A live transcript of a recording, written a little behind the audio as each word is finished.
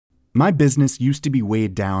My business used to be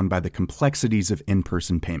weighed down by the complexities of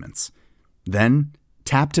in-person payments. Then,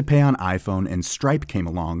 Tap to Pay on iPhone and Stripe came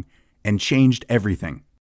along and changed everything.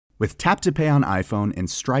 With Tap to Pay on iPhone and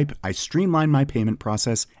Stripe, I streamlined my payment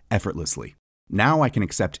process effortlessly. Now I can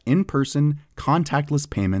accept in-person, contactless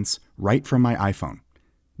payments right from my iPhone.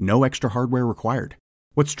 No extra hardware required.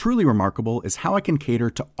 What's truly remarkable is how I can cater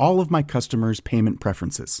to all of my customers' payment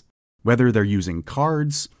preferences. Whether they're using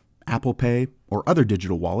cards, Apple Pay, or other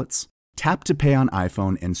digital wallets, Tap to Pay on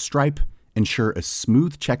iPhone and Stripe ensure a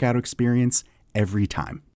smooth checkout experience every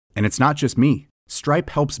time. And it's not just me.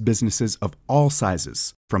 Stripe helps businesses of all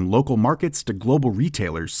sizes, from local markets to global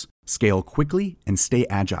retailers, scale quickly and stay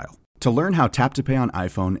agile. To learn how Tap to Pay on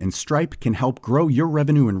iPhone and Stripe can help grow your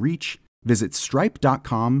revenue and reach, visit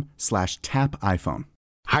stripe.com/tapiphone.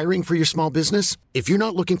 Hiring for your small business? If you're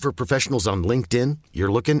not looking for professionals on LinkedIn,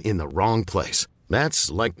 you're looking in the wrong place.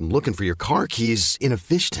 That's like looking for your car keys in a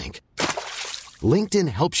fish tank. LinkedIn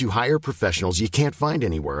helps you hire professionals you can't find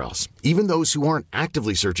anywhere else, even those who aren't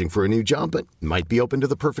actively searching for a new job but might be open to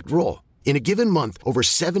the perfect role. In a given month, over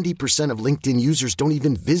 70% of LinkedIn users don't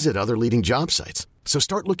even visit other leading job sites. So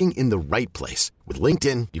start looking in the right place. With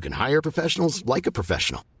LinkedIn, you can hire professionals like a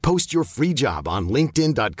professional. Post your free job on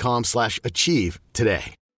linkedin.com/achieve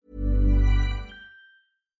today.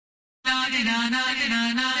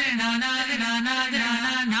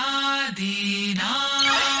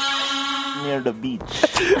 Near the beach.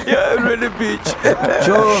 Yeah, near the beach.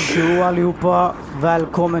 Tjo allihopa,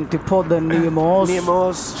 välkommen till podden Nemos.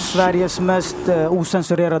 Sveriges mest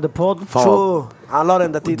osensurerade podd. Han la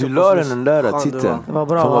den där titeln. Du la den där titeln. Det var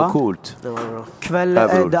bra, fan vad va? coolt. Det var bra. Kvällen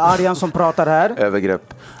är det Arjan som pratar här.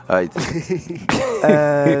 Övergrepp.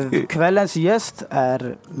 Kvällens gäst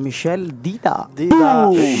är Michelle Dida.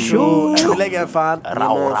 Dida. Du lägger en fan.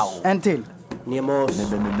 En till.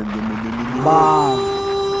 Nemos. Bam.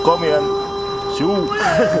 Kom igen. Tjo.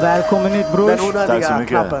 Välkommen hit, bror. Den Tack så onödiga mycket.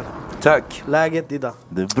 knappen. Tack. Läget Dida.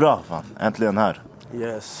 Det är bra fan. Äntligen här.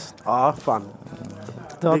 Yes. Ja, fan.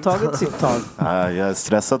 Det har tagit sitt tag. Jag är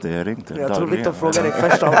stressad, jag ringde. Jag tror Victor frågade dig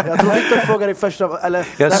första. Eller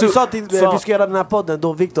när vi sa att vi ska göra den här podden,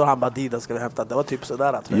 då Victor han bara Dida ska vi hämta. Det var typ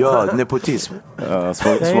sådär. Ja, nepotism.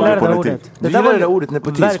 Svår politik. Du gillar det där ordet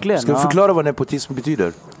nepotism. Verkligen, Ska du förklara vad nepotism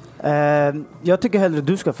betyder? Jag tycker hellre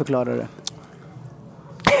du ska förklara det.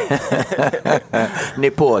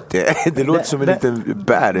 Nepote. Det låter som en liten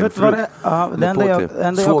bär. Vet du vad det är? Det enda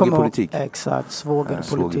jag svågerpolitik. Exakt,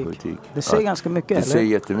 svågerpolitik. Det säger ganska mycket, det eller? säger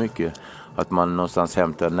jättemycket. Att man någonstans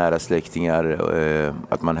hämtar nära släktingar.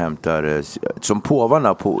 Att man hämtar, som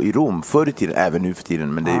påvarna i Rom förr i tiden, även nu för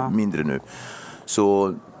tiden, men det är mindre nu.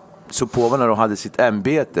 Så påvarna de hade sitt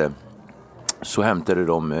ämbete, så hämtade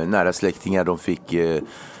de nära släktingar.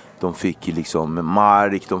 De fick liksom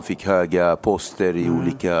mark, de fick höga poster i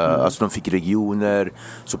olika, alltså de fick regioner.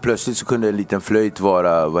 Så plötsligt så kunde en liten flöjt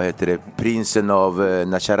vara, prinsen av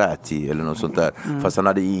Nasharati eller något sånt där. Fast han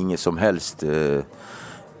hade inget som helst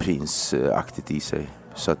prinsaktigt i sig.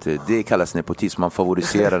 Så att det kallas nepotism, man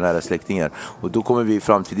favoriserar nära släktingar. Och då kommer vi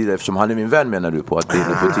fram till det, eftersom han är min vän, menar du på att det är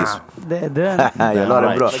nepotism? Det är den. Jag la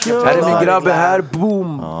den bra. Här är min grabbe här,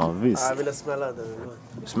 boom! Ja, visst. Jag ville smälla den.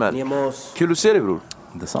 Smäll. Nemos. Kul att se dig, bror.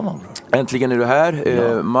 Detsamma, bror. Äntligen är du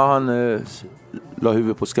här. Man la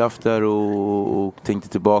huvudet på skaft där och tänkte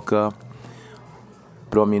tillbaka.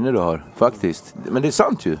 Bra minne du har, faktiskt. Men det är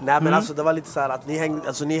sant ju. Nej, men alltså det var lite så här att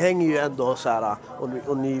ni hänger ju ändå så här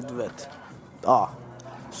och ni du vet. Ja.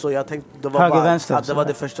 Så jag tänkte det var höger, bara vänster, att det var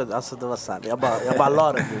det första, alltså det var så här. Jag bara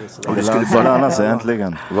la det nu så. Och det skulle förlöna sig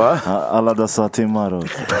äntligen. Va? Alla dessa timmar och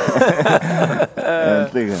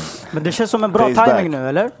äntligen. Men det känns som en bra timing nu,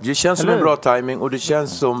 eller? Det känns som en bra timing, och det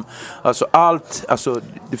känns som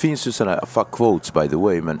det finns ju sådana fuck quotes by the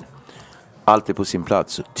way, men allt är på sin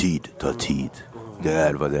plats. Tid tar tid. Det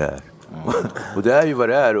är vad det är. Och det är ju vad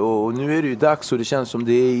det är, och nu är det ju dags, och det känns som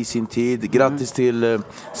det är i sin tid. Grattis till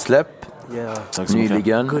släpp.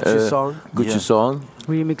 Nyligen. Gucci song.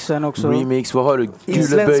 Remixen också. Remix, vad har du?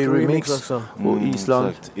 Guleböj remix också. Och Island.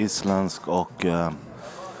 Exakt, isländsk och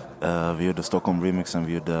vi gjorde Stockholm remixen,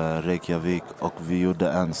 vi gjorde Reykjavik och vi gjorde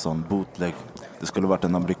en sån bootleg. Det skulle varit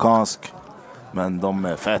en amerikansk, men de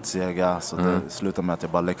är fett sega, så det slutade med att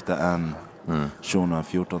jag bara läckte en shuno, en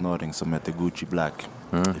 14-åring som heter Gucci Black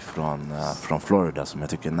från Florida, som jag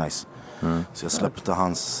tycker är nice. Så jag släppte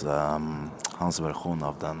hans version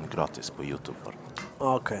av den gratis på YouTube.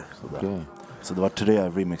 Okej. Så det var 3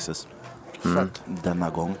 remixes denna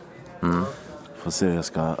gång. Får se, jag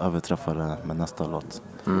ska överträffa det med nästa låt.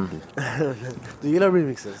 Du gillar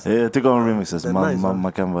remixes? Jag tycker om remixes.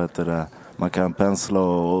 Man kan Man kan pensla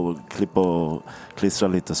och klippa och klistra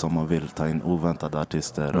lite som man vill. Ta in oväntade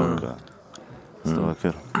artister. Och, så det var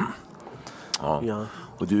kul. Ja.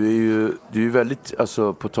 Och du är ju väldigt,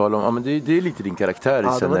 alltså på tal om, men det är lite din karaktär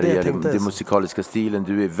sen när det gäller den musikaliska stilen.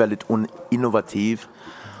 Du är väldigt innovativ.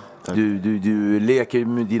 Du leker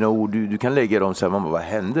med dina ord, du kan lägga dem så här, man bara, vad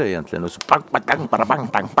hände egentligen? Och så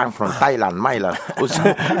bang från Thailand, Mailand. Och så,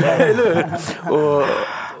 eller? Och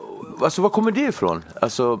alltså, var kommer det ifrån?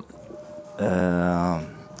 Alltså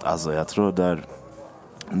jag tror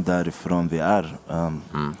därifrån vi är.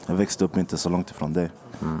 Jag växte upp inte så långt ifrån dig.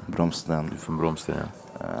 Bromsten. Du är från Bromsten,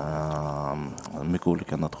 ja. Mycket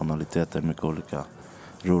olika nationaliteter, mycket olika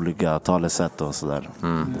roliga talesätt och sådär.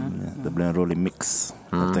 Det blir en rolig mix,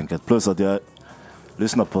 helt enkelt. Plus att jag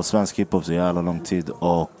lyssnat på svensk hiphop så jävla lång tid,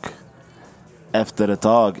 och efter ett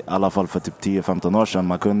tag, i alla fall för typ 10-15 år sedan,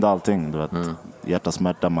 man kunde allting, du vet. Hjärta,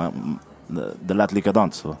 smärta, det lät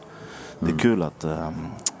likadant, så det är kul att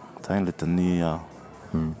ta in lite nya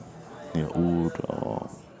ord.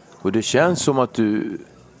 Och det känns som att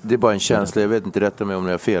det är bara en känsla, jag vet inte, rätta mig om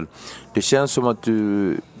jag har fel. Det känns som att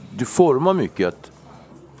du formar mycket, att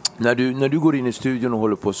när du går in i studion och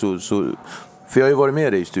håller på så för jag har ju varit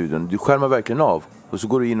med dig i studion, du skärmar verkligen av och så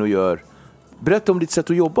går du in och gör. Berätta om ditt sätt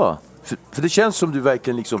att jobba. För det känns som du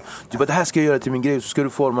verkligen liksom, du bara, det här ska jag göra till min grej, och så ska du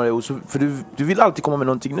forma det, och så, för du vill alltid komma med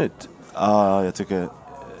någonting nytt. Ja, jag tycker jag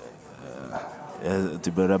är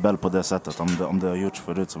typ rebell på det sättet. Om det har gjorts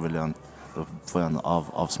förut så då får jag en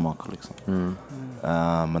avsmak liksom.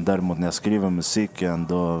 Men däremot när jag skriver musiken,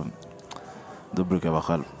 då brukar jag vara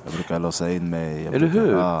själv. Jag brukar låsa in mig. Eller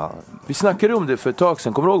hur? Vi snackade om det för ett tag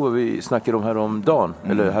sedan. Kommer du ihåg vad vi snackade om häromdagen?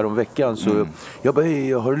 Eller häromveckan? Så jag bara,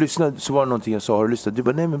 hej, har du lyssnat? Så var det någonting jag sa, har du lyssnat? Du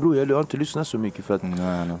bara, nej men bror, jag har inte lyssnat så mycket. För att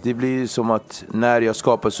det blir som att när jag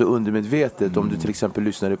skapar så undermedvetet, om du till exempel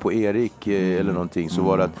lyssnade på Erik eller någonting, så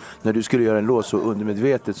var det att när du skulle göra en låt så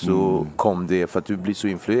undermedvetet så kom det för att du blir så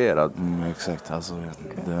influerad. Exakt, alltså,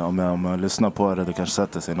 om jag lyssnar på det kanske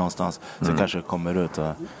sätter sig någonstans, så kanske det kommer ut.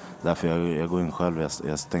 Därför jag går in själv,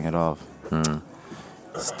 jag stänger av.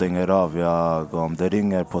 Om det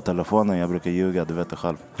ringer på telefonen, jag brukar ljuga, du vet det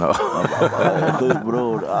själv. Sjuk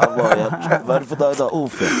bror, varför tar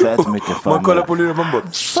jag fett mycket fan. Man kollar på luren, man bara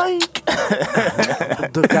psyk.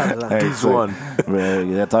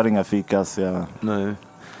 Jag tar inga fikas.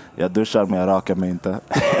 Jag duschar men jag rakar mig inte.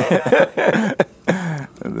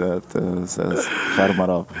 Skärmar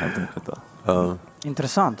av helt enkelt.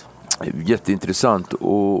 Intressant. Jätteintressant,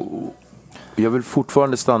 och jag vill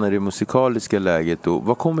fortfarande stanna i det musikaliska läget. Och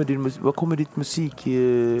vad kommer ditt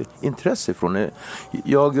musikintresse ifrån?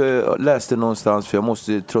 Jag läste någonstans, för jag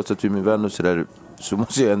måste, trots att du är min vän och sådär, så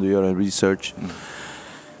måste jag ändå göra en research.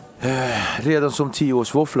 Redan som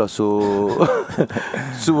 10-årsvåffla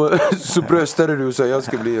så bröstade du och sa jag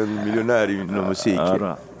ska bli en miljonär inom musik.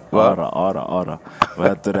 Ara. Vad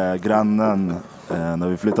heter det? Grannen, när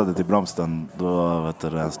vi flyttade till Bromsten, då vet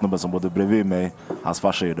du, en snubbe som bodde bredvid mig, hans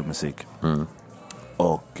farsa gjorde musik.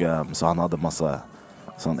 Och så han hade massa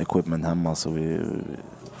sån equipment hemma, så vi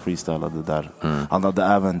freestylade där. Han hade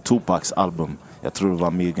även Tupacs album, jag tror det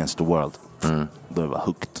var Me Against the World. Då var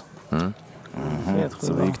hooked.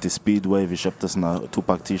 Så vi gick till Speedway, vi köpte såna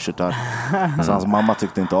Tupac t-shirtar. Så hans mamma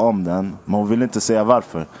tyckte inte om den, men hon ville inte säga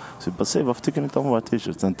varför. Så vi bara, säg, varför tycker ni inte om våra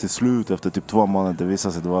t-shirts? Sen till slut, efter typ 2 månader, det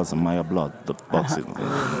visade sig att det var som Maja Blad baksidan.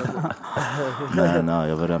 Nej,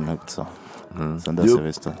 jag var redan högt så. Sen dess jag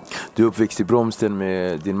visste. Du är uppväxt i Bromsten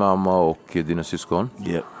med din mamma och dina syskon.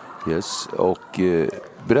 Yeah. Yes. Och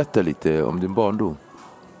berätta lite om din barndom.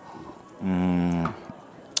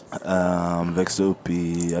 Växte upp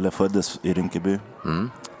föddes i Rinkeby.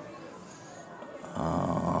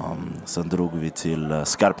 Sen drog vi till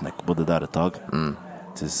Skarpnäck, bodde där ett tag.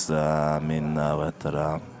 Tills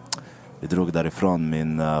vi drog därifrån.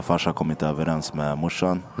 Min farsa kom inte överens med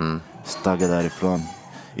morsan. Staggade därifrån.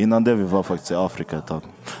 Innan det vi var faktiskt i Afrika ett tag.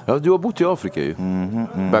 Ja, du har bott i Afrika ju.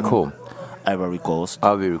 Back home. Ivory Coast.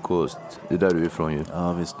 Det är där du är ifrån ju.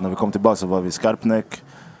 Ja, visst. När vi kom tillbaka så var vi i Skarpnäck.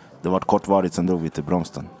 Det var kortvarigt, sen drog vi till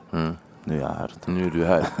Bromsten. Nu är jag här. Nu är du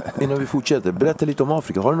här. Innan vi fortsätter, berätta lite om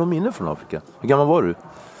Afrika. Har du någon minne från Afrika? Hur gammal var du?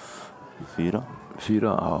 4. 4,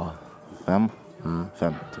 ja. 5.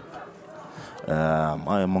 5 typ. Jag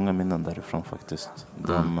har många minnen därifrån faktiskt.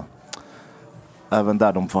 Även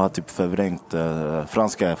där de får ha typ förvrängt.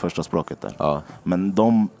 Franska är första språket där. Ja. Men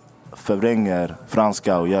de förvränger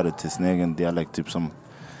franska och gör det till sin egen dialekt. Typ som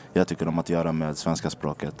jag tycker om att göra med svenska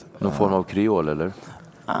språket. Någon form av kreol eller?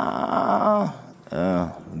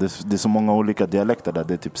 Det är så många olika dialekter där.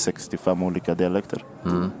 Det är typ 65 olika dialekter.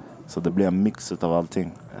 Så det blir en mix av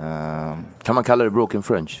allting. Kan man kalla det broken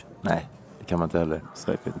French? Nej, det kan man inte heller.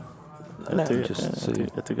 Säkert.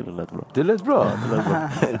 Jag tycker det lät bra. Det lät bra.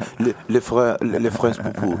 Le frans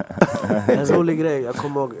popo. En rolig grej, jag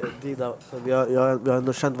kommer ihåg Dida, vi har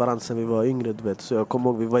ändå känt varandra sedan vi var yngre, du vet. Så jag kommer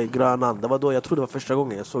ihåg, vi var i Grönan. Det var då, jag tror det var första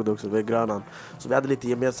gången jag såg det också, vi var i Grönan. Så vi hade lite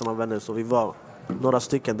gemensamma vänner, så vi var några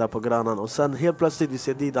stycken där på Grönan. Och sen helt plötsligt vi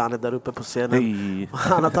ser Dida, han är där uppe på scenen.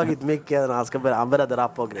 Han har tagit micken, han började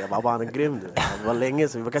rappa och grejer. Han är grym, du vet. Det var länge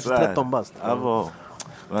sedan, vi var kanske 13 bast.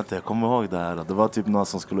 Jag kommer ihåg det här. Det var typ någon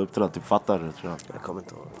som skulle uppträda, typ Fattare, tror jag. Jag kommer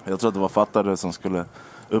inte ihåg. Jag tror att det var Fattare som skulle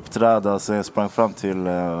uppträda, så jag sprang fram till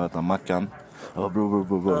Mackan. Jag var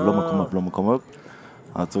bror, låt mig komma upp.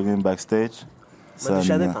 Han tog in backstage. Men du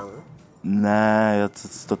kände inte han? Nej, jag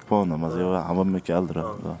stött på honom. Alltså, han var mycket äldre.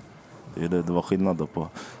 Det var skillnad då på.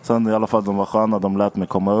 Sen i alla fall, de var sköna, de lät mig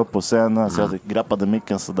komma upp på scenen. Så jag grappade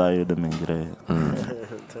micken så där, gjorde min grej.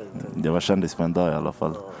 Jag var kändis för en dag i alla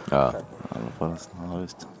fall. Ja. I alla fall, ja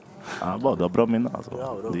visst. Ja, det var bra minne alltså.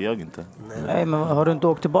 Det gör jag inte. Nej, men har du inte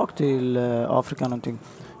åkt tillbaka till Afrika någonting?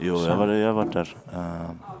 Jo, jag har varit där.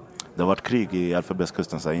 Det har varit krig i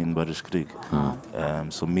Elfenbenskusten, så inbördeskrig.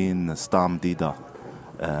 Så min stam Dida,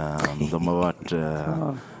 de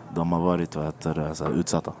har varit så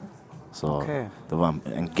utsatta. Så det var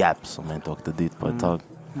en gap som jag inte åkte dit på ett tag.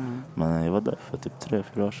 Men jag var där för typ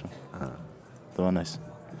 3-4 år sedan. Det var nice.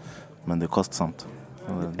 Men det är kostsamt.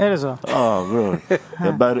 Är det så? Ja, bror.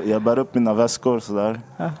 Jag bär upp mina väskor sådär.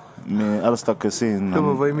 Min äldsta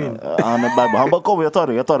kusin, vad är min? Han bara, kom, jag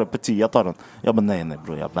tar det, petit, jag tar den. Jag bara, nej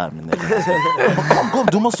bror, jag bär min egen. Kom,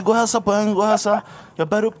 du måste gå och hälsa på en, jag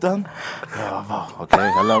bär upp den. Jag bara,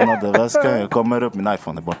 okej, jag lämnade väskan, jag kommer upp, min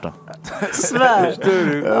iPhone är borta. Svär!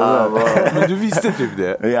 Men du visste typ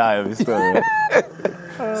det? Ja, jag visste det.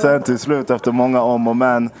 Sen till slut, efter många om och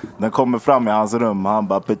men, den kommer fram i hans rum. Han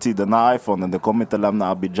bara, petit, den här iPhonen, den kommer inte lämna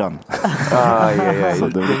Abidjan. Så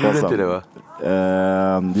det gjorde inte det, va?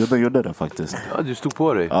 Jo, den gjorde det faktiskt. Ja, du stod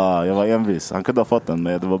på dig. Ja, jag var envis. Han kunde ha fått den,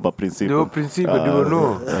 men det var bara principen. Det var principen, du var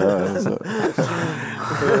nog.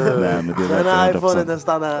 Nej, men det den här iPhonen, den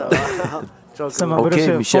stannar.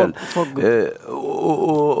 Okej, Michel.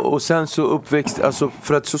 Och sen så uppväxt, alltså,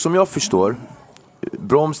 för att så som jag förstår,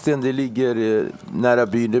 Bromsten, det ligger nära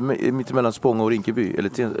byn, det är mittemellan Spånga och Rinkeby,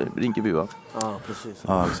 eller Rinkeby, va? Ja, precis.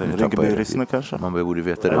 Ja, Rinkeby, Rissne kanske? Man borde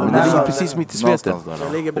veta det. Men det ligger precis mitt i smeten.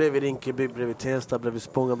 Det ligger bredvid Rinkeby, bredvid Tensta, bredvid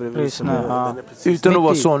Spånga, bredvid Rissne. Utan att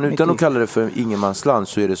vara sån, utan att kalla det för ingenmansland,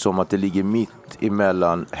 så är det som att det ligger mitt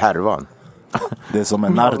emellan härvan. Det är som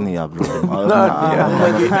en Narnia, bror.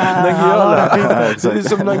 Nangijala. Det är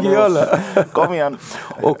som Nangijala. Kom igen.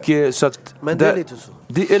 Och så att men det är lite så.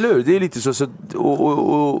 Eller hur? Det är lite så,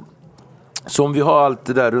 och som vi har allt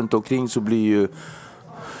det där runt omkring, så blir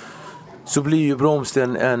ju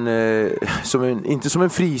Bromsten inte som en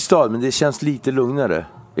fristad, men det känns lite lugnare.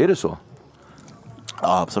 Är det så?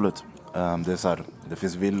 Ja, absolut. Det är så här, det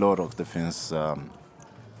finns villor och det finns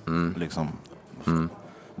liksom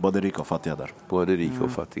både rika och fattiga där. Både rika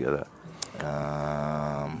och fattiga där.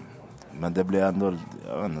 Men det blir ändå,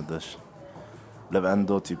 jag vet inte, det blev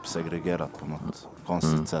ändå typ segregerat på något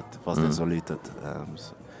konstigt sätt, fast det är så litet.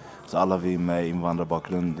 Så alla vi med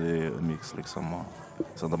invandrarbakgrund umgicks liksom, och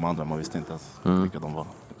så de andra, man visste inte vilka de var.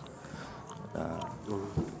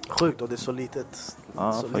 Sjukt, och det är så litet.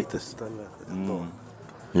 Ja, så faktiskt. litet ställe.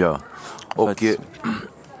 Ja.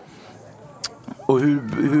 Och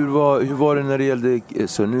hur var det när det gällde,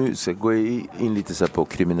 så nu så går jag in lite så här på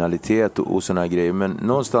kriminalitet och såna här grejer, men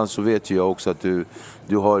någonstans så vet jag också att du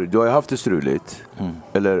har haft det struligt,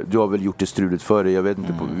 eller du har väl gjort det struligt för dig, jag vet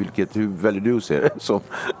inte på hur väljer du ser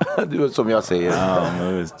det som jag säger. Ja,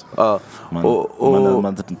 men visst. Ja.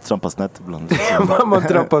 Man trampar snett ibland. Man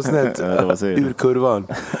trampar snett ur kurvan.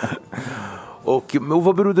 Och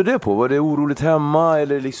vad berodde det på? Var det oroligt hemma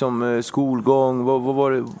eller liksom skolgång? Vad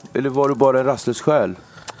var det? Eller var det bara en rastlös själ?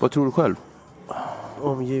 Vad tror du själv?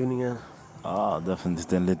 Omgivningen. Ja,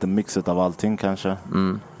 definitivt en liten mix av allting kanske.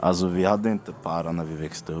 Alltså vi hade inte para när vi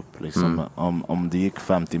växte upp liksom. Om det gick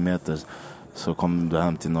 50 meter så kom du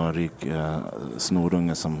hem till någon rik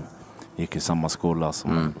snorunge som gick i samma skola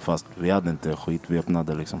som, fast vi hade inte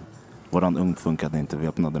skitväpnade liksom. Våran ugn funkade inte, vi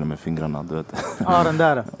öppnade den med fingrarna, du vet. Ja, den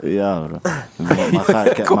där. Ja, bro.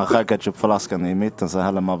 Man skär ketchupflaskan i mitten, så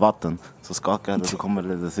häller man vatten, så skakar det, så kommer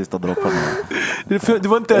det sista dropparna. Det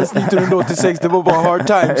var inte ens 1986, det var bara hard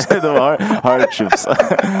times. Det var hardships.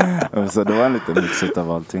 Så det var en liten mix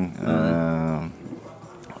av allting.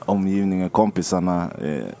 Omgivningen, kompisarna,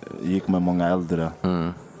 gick med många äldre.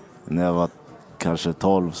 När jag var kanske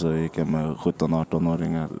 12 så gick jag med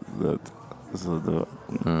 17-18-åringar, du vet. Så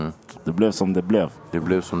det blev som det blev. Det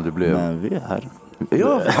blev som det blev. Men vi är här.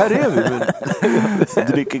 Ja, här är vi.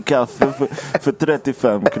 Men... Dricker kaffe för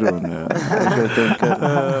 35 kronor.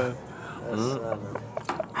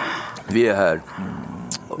 Vi är här.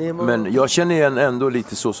 Men jag känner igen ändå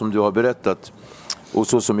lite så som du har berättat. Och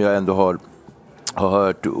så som jag ändå har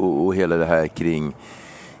hört och hela det här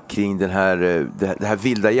kring det här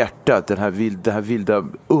vilda hjärtat, den här vilda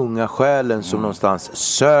unga själen som någonstans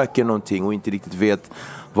söker någonting och inte riktigt vet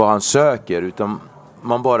vad han söker, utan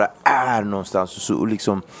man bara är någonstans och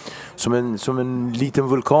liksom som en liten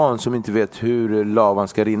vulkan som inte vet hur lavan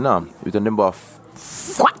ska rinna, utan den bara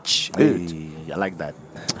ut. I like that.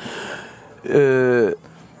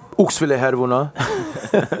 Oxfilé-härvorna.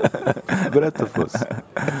 Berätta för oss.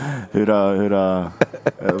 Hur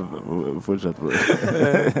fortsätt på.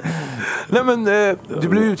 Nej, men du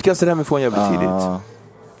blev utkastad hemifrån jävligt tidigt.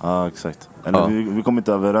 Ja, exakt. Eller vi kom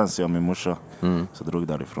inte överens, jag och min morsa. Så drog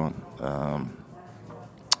därifrån.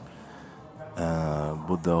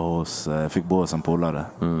 Fick bo hos en polare.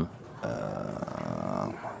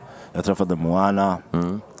 Jag träffade Moana.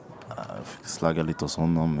 Fick slagga lite hos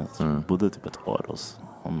honom. Jag bodde typ ett år hos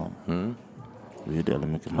honom. Vi delade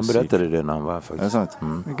mycket musik. Han berättade det när han var här faktiskt. Är det sant?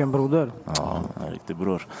 Vilken broder. Ja, en riktig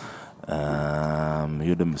bror.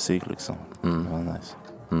 Gjorde musik liksom. Det var nice.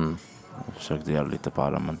 Jag försökte göra lite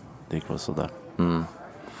para, men det gick väl sådär.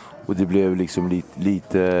 Och det blev liksom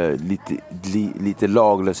lite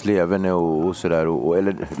laglös levande och sådär.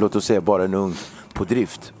 Eller låt oss säga bara en ung på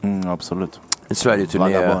drift. Absolut. En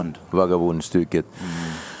Sverige-turné. Vagabondstuket.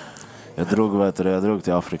 Jag drog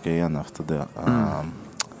till Afrika igen efter det.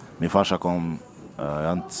 Min farsa kom, jag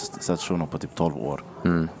har inte sett shunon på typ 12 år.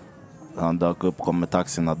 Han dök upp, kom med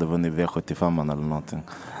taxin, hade vunnit V75 eller någonting.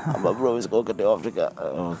 Han bara, bro, vi ska åka till Afrika.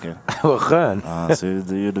 Okej. Vad skön. Så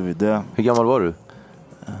det gjorde vi det. Hur gammal var du?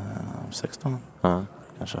 16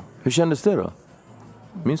 kanske. Hur kändes det då?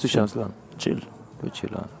 Minns du känslan? Chill. Du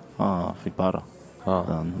chillade. Ja, fick bara.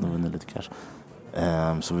 Nu vinner lite cash.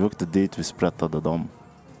 Så vi åkte dit, vi sprättade dem.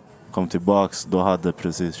 Kom tillbaks, då hade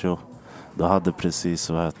precis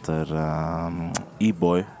vad heter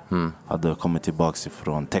E-boy hade kommit tillbaks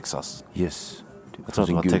ifrån Texas. Yes. Jag tror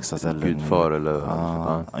det var Texas eller Gudfar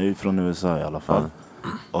eller från USA i alla fall.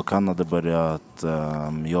 Och han hade börjat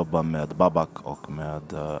jobba med Babak och med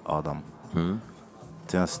Adam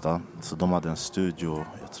Tensta. Så de hade en studio,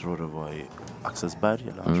 jag tror det var i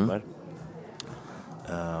Axelsberg eller Arsberg.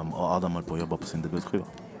 Och Adam höll på att jobba på sin debutskiva.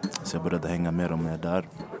 Så jag började hänga mer och mer där.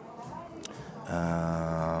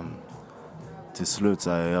 Till slut så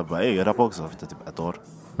jag bara, jag rappade också efter typ ett år.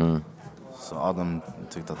 Så Adam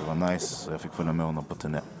tyckte att det var nice, så jag fick följa med honom på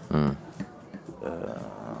turné.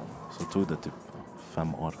 Så tog det typ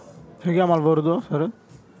 5 år. Hur gammal var du då?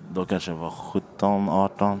 Då kanske jag var 17,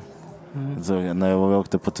 18. Så när jag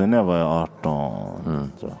åkte på turné var jag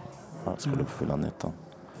 18. Så jag skulle fylla 19.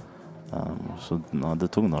 Så det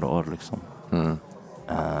tog några år liksom.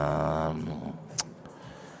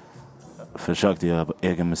 Försökte göra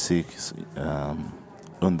egen musik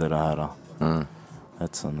under det här.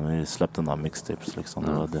 Sen vi släppte några mixtapes liksom,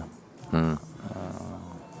 det var det.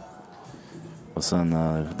 Och sen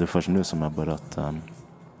det är först nu som jag börjat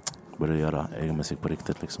göra egen musik på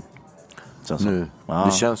riktigt liksom. Nu?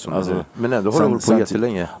 Det känns som det. Men ändå har du hållit på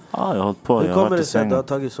jättelänge. Ja, jag har hållit på. Hur kommer det sig att det har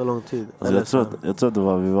tagit så lång tid? Jag tror det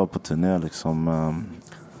var, vi var på turné liksom.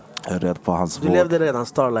 Jag är rädd på hans Du levde redan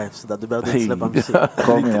Starlife så där du behövde inte släppa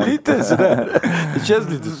musik. lite sådär. Det känns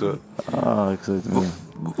lite så. Ja, exakt.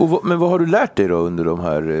 Men vad har du lärt dig då under de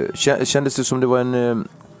här? Kändes det som det var en...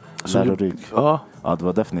 lärorikt. Ja, det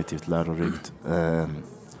var definitivt lärorikt.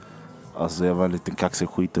 Alltså jag var en liten kaxig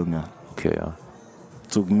skitunge. Okej, ja. Det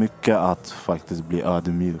tog mycket att faktiskt bli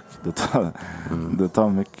ödmjuk. Det tar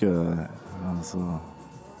mycket alltså,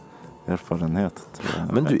 erfarenhet.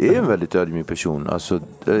 Men du är en väldigt ödmjuk person. Alltså,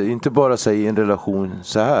 inte bara säga i en relation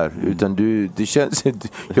så här, utan det känns...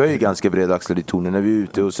 Jag är ganska bredaxlad i tonen när vi är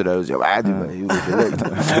ute och sådär. Och så jag gjorde direkt.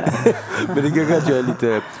 Men det kanske att jag är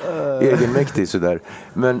lite egenmäktig sådär.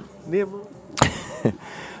 Men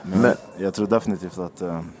jag tror definitivt att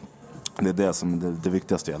det är det som det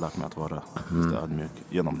viktigaste jag lärt mig, att vara ödmjuk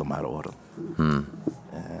genom de här åren.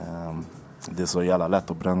 Det är så jävla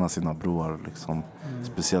lätt att bränna sina broar liksom.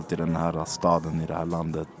 Speciellt i den här staden, i det här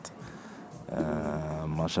landet.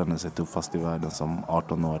 Man känner sig tuffast i världen som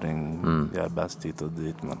 18-åring. Jag är bäst hit och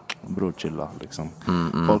dit, men bror, chilla liksom.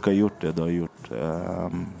 Folk har gjort det, du har gjort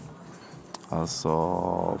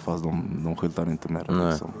alltså, fast de skyltar inte med det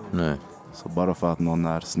liksom. Nej. Så bara för att någon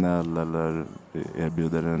är snäll eller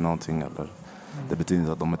erbjuder någonting, eller det betyder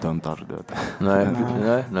inte att de är töntar.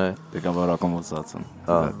 Nej. Det kan vara motsatsen.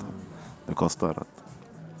 Det kostar att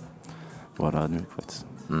vara ödmjuk faktiskt.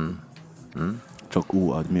 hårt och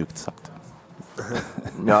oödmjukt sagt.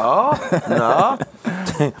 Ja.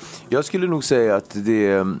 Jag skulle nog säga att det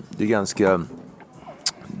är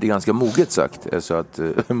ganska moget sagt. Alltså att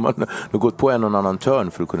man har gått på en och annan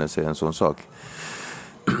törn för att kunna säga en sån sak.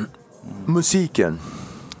 Musiken.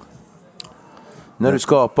 När du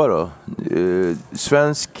skapar då?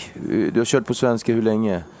 Svensk, du har kört på svenska hur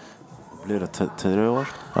länge? Blir det 3 år?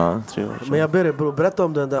 Ja. 3 år. Men jag ber dig bror, berätta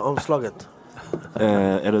om det där omslaget.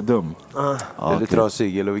 Är det dum? Eller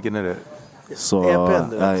trasig, eller vilken är det? Så, EPn,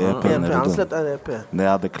 du vet. EPn Han släppte en EP. när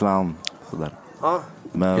jag hade clown sådär.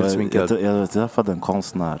 Men Helt sminkad. jag träffade en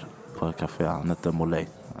konstnär på ett café. Han hette Molay.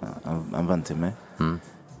 En vän till mig.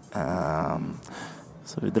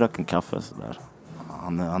 Så vi drack en kaffe sådär.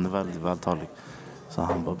 Han är väldigt vältalig. Så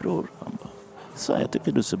han bara, bror. Så jag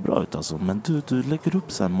tycker du ser bra ut alltså. Men du lägger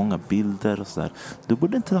upp så här många bilder och sådär. Du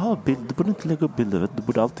borde inte lägga upp bilder. Du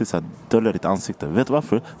borde alltid så här dölja ditt ansikte. Vet du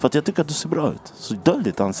varför? För att jag tycker att du ser bra ut. Så dölj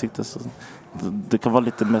ditt ansikte. Så det kan vara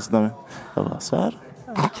lite mest där. Jag bara, så här.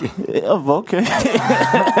 Jag var okej.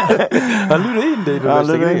 Han lurade in dig i den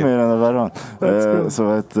värsta grejen.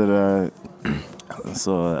 Så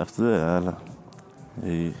efter det jag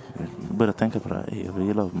började tänka på det här. Jag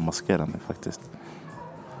gillar att maskera mig faktiskt.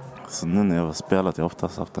 Så nu när jag har spelat jag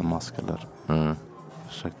oftast haft en mask eller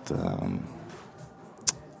försökt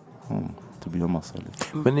typ gömma sig lite.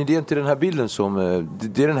 Men är det inte den här bilden som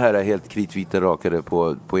det är den här helt kritvita rakade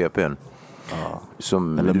på EPn? Ja.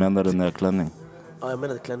 Som Eller menar du när jag klänning? Ja, jag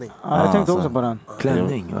menade klänning. Ja, jag tänkte också på den.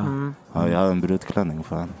 klänning, va? Ja, jag har en brudklänning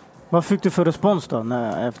för henne. Vad fick du för respons då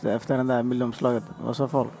efter den där miljöomslaget? Vad sa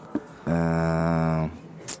folk?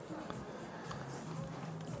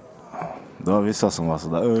 Det var vissa som var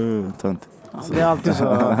sådär tönt. Det är alltid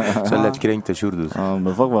så. Så lättkränkta tjurdus. Ja,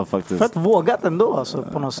 men folk var faktiskt... Fett vågat ändå alltså,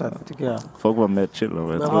 på något sätt tycker jag. Folk var mer chill. Jag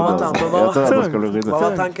vad var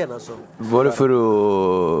tanken alltså? Var det för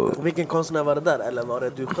att... Vilken konstnär var det där? Eller var det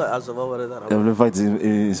du själv? Alltså vad var det där? Jag blev faktiskt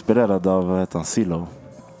inspirerad av CeeLo.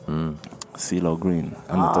 CeeLo Green.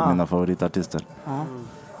 En av mina favoritartister.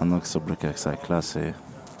 Han också brukar säga klä sig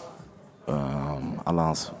alla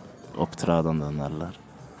hans uppträdanden eller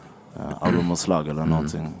albumomslag eller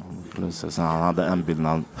någonting. Plus, så han hade en bild när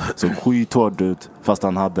han såg skithård ut fast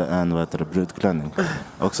han hade en brudklänning.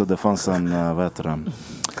 Också det fanns en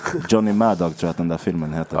Johnny Maddox tror jag att den där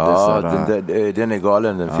filmen heter. Ja, den är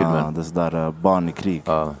galen den filmen. Ja, det är sådär barn i krig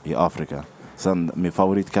i Afrika. Sen min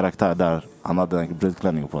favoritkaraktär där, han hade en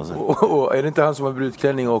brudklänning på sig. Och är det inte han som har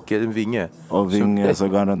brudklänning och en vinge? Och vinge så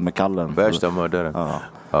går han runt med kallen. Värsta mördaren.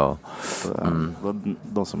 Ja.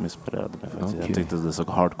 De som inspirerade mig faktiskt. Okay. Jag tyckte det såg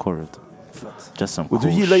hardcore ut. Och du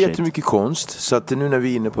gillar jättemycket konst. Så att nu när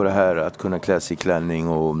vi är inne på det här att kunna klä sig i klänning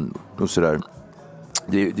och sådär.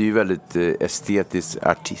 Det är ju väldigt estetiskt,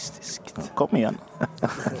 artistiskt. Kom igen.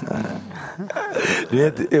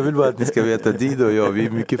 Jag vill bara att ni ska veta, Dido och jag, vi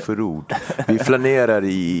är mycket för ord. Vi flanerar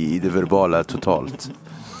i det verbala totalt.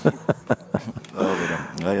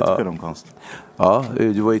 Ja, jag tycker om konst. Ja,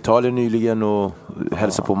 du var i Italien nyligen och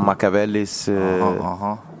hälsade på Machiavellis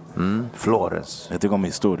Florens. Jag tycker om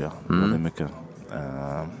historia. Det är mycket.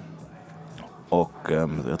 Och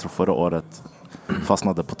jag tror förra året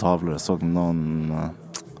fastnade på tavlor. Jag såg någon...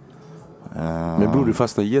 Men bror, du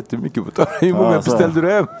fastnade jättemycket på tavlor. Hur många beställde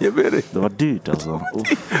du hem? Jag ber dig. Det var dyrt alltså.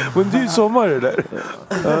 Det var en dyr sommar det där.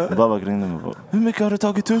 Baba ringde mig på. Hur mycket har du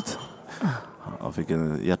tagit ut? Jag fick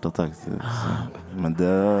en hjärtattack. Men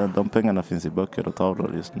de pengarna finns i böcker och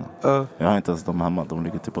tavlor just nu. Jag har inte ens dem hemma. De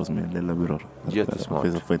ligger typ hos min lillebror. Jättesmart.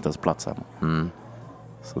 Jag får inte ens plats hemma.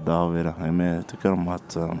 Så där har vi det. Jag tycker om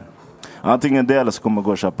att antingen det eller så kommer jag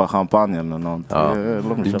gå och köpa champagne eller något. Ja. Det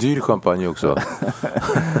är dyr champagne också.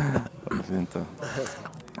 Inte.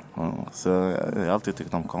 Så jag har alltid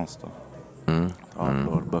tyckt om konst.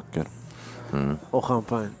 Tavlor, böcker. Och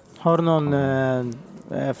champagne. Har du någon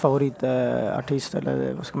favoritartist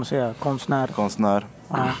eller vad ska man säga, konstnär?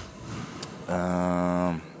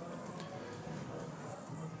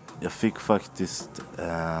 Jag fick faktiskt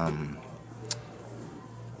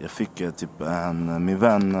typ min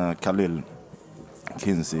vän Khalil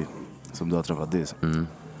Kinsey som du har träffat dit.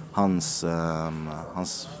 Hans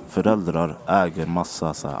föräldrar äger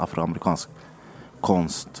massa så här, afroamerikansk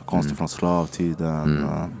konst från slavtiden.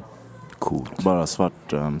 Coolt. Bara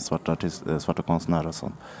svarta konstnärer och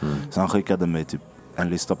sånt. Så han skickade mig typ en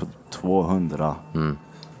lista på 200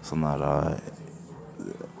 sådana här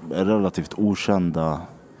relativt okända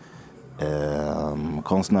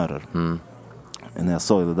konstnärer. När jag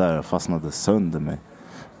såg det där fastnade sönder mig.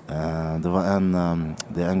 Det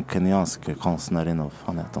är en kenyansk konstnärinna, vad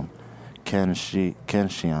fan heter hon?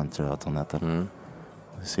 Kenshian tror jag att hon heter.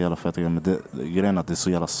 så jävla feta grejer. Men grejen är att det är så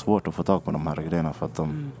jävla svårt att få tag på de här grejerna för att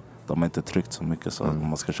de har inte tryckt så mycket. Så om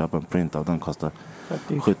man ska köpa en print av den kostar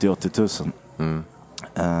 70-80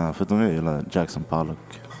 000. För de gillar Jackson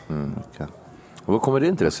Pollock. Okay. Och var kommer det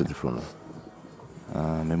intresset ifrån då?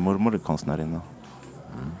 Min mormor är konstnärinna.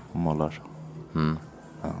 Hon målar.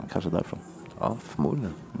 Kanske därifrån. Ja,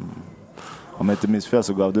 förmodligen. Om jag inte minns fel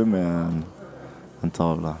så gav du mig en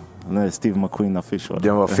tavla. Nej, Steve McQueen-affisch.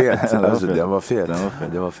 Den var fet. Alltså, fet. Den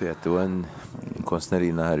var fet. Det var en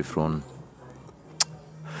konstnärinna härifrån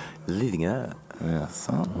Lidingö. Yes.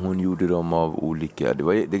 Hon gjorde dem av olika... Det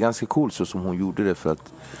är ganska coolt så som hon gjorde det, för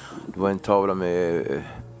att det var en tavla med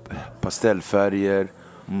pastellfärger.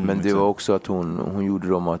 Men det var också att hon gjorde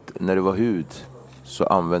dem att när det var hud så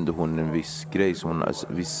använde hon en viss grej som hon... Alltså,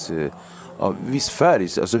 viss färg,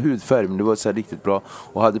 alltså hudfärg, men det var så här riktigt bra.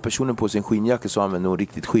 Och hade personen på sin skinnjacka så använde hon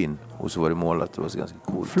riktigt skinn. Och så var det målat, det var så ganska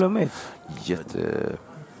coolt. Flummigt.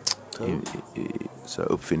 Så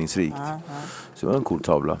uppfinningsrikt. Så det var en cool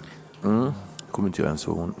tavla. Kommer inte jag ens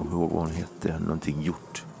ihåg vad hon hette. Någonting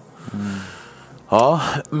gjort. Ja,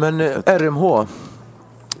 men RMH,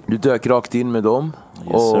 du dök rakt in med dem.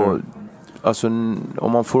 Yes, och sir. alltså,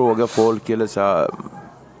 om man frågar folk eller så här,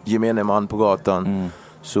 gemene man på gatan,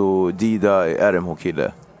 så Dida är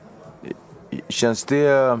RMH-kille. Känns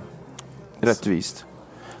det rättvist?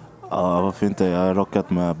 Ja, varför inte? Jag har rockat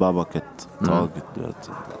med Babak ett tag. Du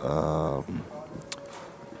vet.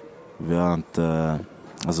 Vi har inte...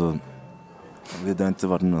 Alltså... Det har inte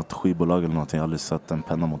varit något skivbolag eller någonting. Jag har aldrig satt en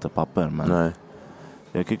penna mot ett papper. Men Nej.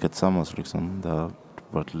 jag har kickat tillsammans liksom. Det har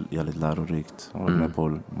varit jävligt lärorikt. Jag har varit med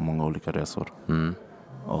på många olika resor.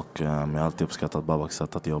 Och jag har alltid uppskattat Babaks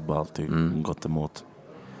sätt att jobba. Alltid gått emot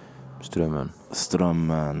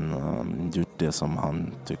strömmen. Gjort det som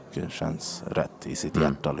han tycker känns rätt i sitt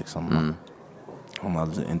hjärta liksom. Han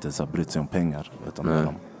har inte så brytt sig om pengar, utan mer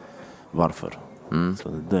om varför. Så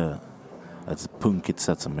det är ett punkigt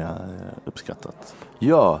sätt som jag uppskattat.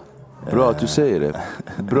 Ja, bra att du säger det.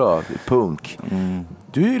 Bra, punk.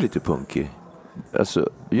 Du är ju lite punkig. Alltså,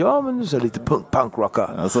 ja, men du är lite punkrocka.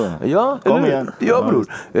 Alltså, ja, kom igen. Ja, bror.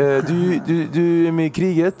 Du är med i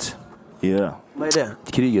kriget. Yeah. Vad är det?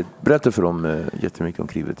 Kriget. Berätta för dem jättemycket om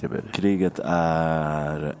kriget. Kriget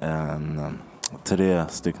är 3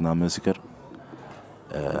 stycken musiker.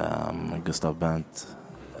 Gustav Bent,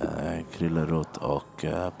 Krille Roth och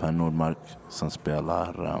Per Nordmark som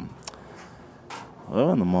spelar, jag vet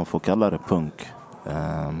inte om man får kalla det punk.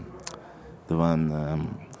 Det var en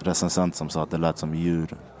recensent som sa att det lät som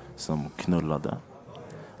djur som knullade.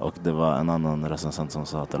 Och det var en annan recensent som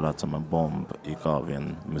sa att det lät som en bomb gick av i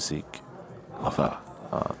en musikaffär.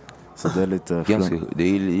 Så det är lite... Det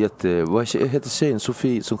är jätte... Vad heter tjejen?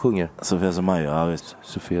 Sofie som sjunger? Sofia Somayo, ja visst.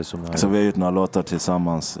 Sofia Somayo. Så vi har gjort några låtar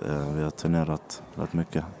tillsammans. Vi har turnerat rätt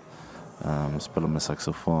mycket. Spelar med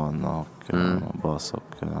saxofon och bas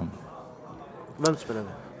och... Vem spelar det?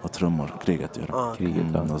 Och trummor. Kriget gör det. Kriget,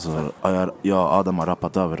 ja. Och så jag och Adam har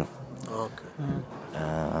rappat över det.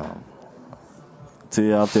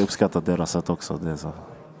 Jag har alltid uppskattat deras sätt också. Det är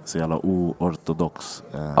så jävla oortodox,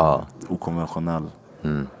 okonventionell.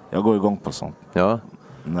 Jag går igång på sånt. Ja.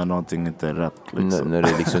 När någonting inte är rätt liksom. När det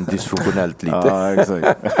är liksom dysfunktionellt lite. Ja,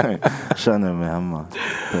 exakt. Känner mig hemma.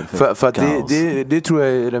 För att det tror jag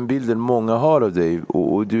är den bilden många har av dig.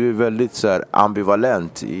 Och du är väldigt så här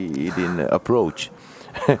ambivalent i din approach.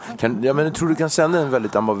 Jag tror du kan sända en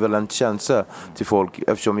väldigt ambivalent känsla till folk.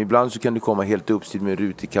 Eftersom ibland så kan du komma helt uppstilt med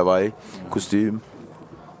rutig kavaj, kostym.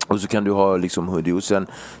 Och så kan du ha liksom hoodie. Och sen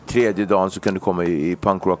tredje dagen så kan du komma i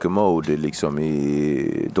punk rocker mode liksom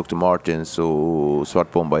i Dr. Martens och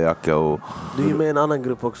svart bombajacka och... Du är ju med i en annan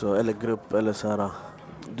grupp också. Eller så här.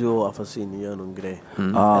 Du och Afasini gör någon grej.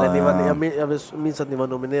 Eller jag minns att ni var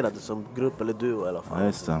nominerade som grupp eller duo i alla fall. Ja,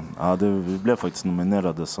 just det. Ja, vi blev faktiskt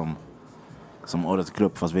nominerade som årets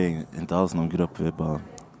grupp. Fast vi är inte alls någon grupp.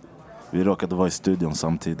 Vi råkade vara i studion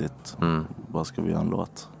samtidigt. Bara ska vi göra en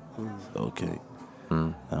låt. Okej.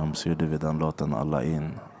 Så gjorde vi den låten Alla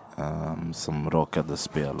in, som råkade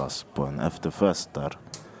spelas på en efterfest där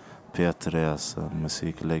P3s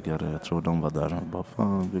musikläggare, jag tror de var där. Bara,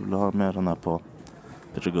 fan, vi vill ha med den här på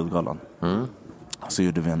Petri Guldgalan. Så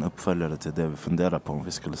gjorde vi en uppföljare till det. Vi funderade på om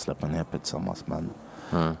vi skulle släppa en EP tillsammans, men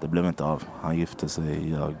det blev inte av. Han gifte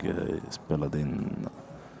sig, jag spelade in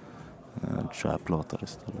trap-låtar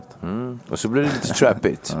istället. Och så blev det lite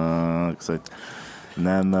trappigt. Exakt.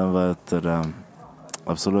 Nej, men vad heter det?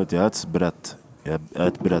 Absolut, jag har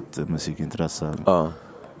ett brett musikintresse.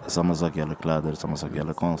 Samma sak gäller kläder, samma sak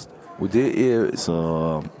gäller konst. Och det är...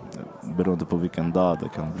 Så beroende på vilken dag det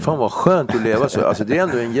kan bli. Fan vad skönt att leva så. Alltså det är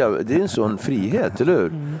ändå det är en sån frihet, eller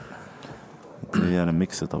hur? Vi gör en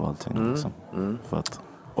mixet av allting liksom. För att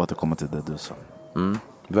återkomma till det du sa.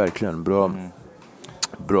 Verkligen,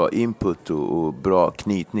 bra input och bra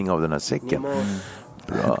knytning av den här säcken.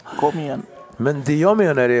 Bra. Kom igen. Men det jag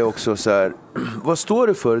menar är också så här, vad står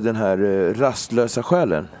det för den här rastlösa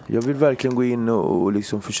själen? Jag vill verkligen gå in och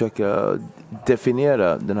liksom försöka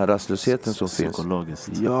definiera den här rastlösheten som finns. Psykologiskt.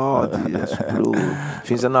 Ja, det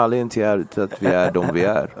finns en anledning till att vi är de vi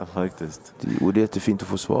är. Ja, faktiskt. Och det är jättefint att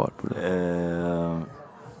få svar på det.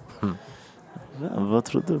 Vad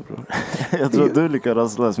tror du, bror? Jag tror du är lika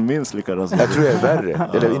rastlös, minst lika rastlös. Jag tror jag är värre.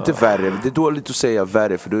 Eller inte värre. Det är dåligt att säga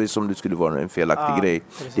värre, för det är som det skulle vara en felaktig grej.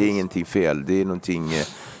 Precis. Det är ingenting fel. Det är någonting...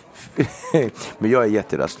 Men jag är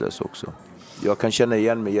jätterastlös också. Jag kan känna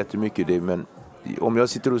igen mig jättemycket i det, men om jag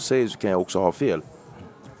sitter och säger så kan jag också ha fel.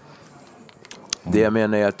 Det jag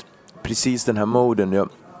menar är att precis den här moden,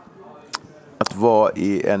 att vara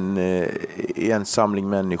i en samling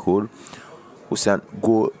människor och sen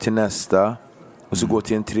gå till nästa och så gå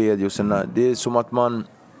till en tredje och sen, det är som att man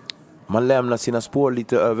lämnar sina spår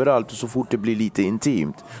lite överallt och så fort det blir lite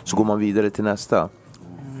intimt så går man vidare till nästa.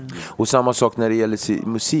 Och samma sak när det gäller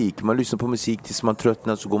musik. Man lyssnar på musik tills man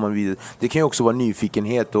tröttnar, så går man vidare. Det kan ju också vara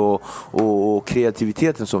nyfikenhet och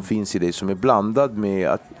kreativiteten som finns i dig, som är blandad med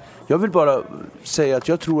att... Jag vill bara säga att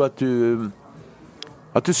jag tror att du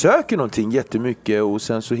söker någonting jättemycket och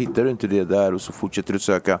sen så hittar du inte det där och så fortsätter du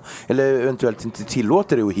söka. Eller eventuellt inte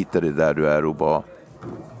tillåter dig att hitta det där du är och bara...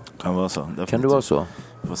 Kan vara så. Definitivt. Kan det vara så?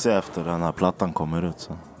 Får se efter den här plattan kommer ut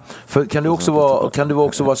så. För kan du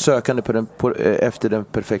också vara sökande efter den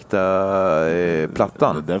perfekta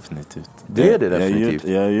plattan? Definitivt. Det är det definitivt.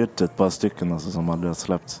 Jag har gjort ett par stycken alltså, som aldrig har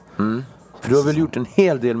släppts. För du har väl gjort en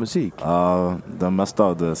hel del musik? Ja, den mesta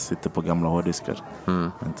av det sitter på gamla hårddiskar.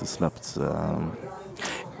 Inte släppts.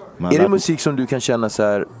 Är det musik som du kan känna så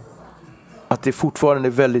här att det fortfarande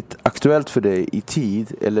är väldigt aktuellt för dig i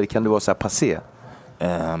tid, eller kan det vara så här passé?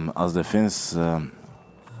 Alltså det finns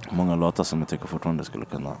många låtar som jag tycker fortfarande skulle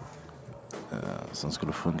kunna som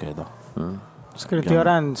skulle funka idag. Skulle du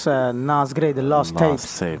göra en Nas-grej, The Lost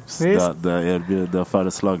Tapes? Det har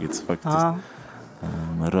föreslagits faktiskt.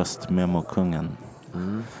 Med röst, Memo-kungen.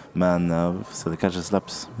 Men så det kanske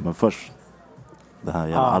släpps. Men först det här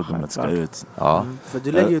jävla albumet ska ut. För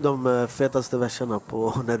du lägger ju de fetaste verserna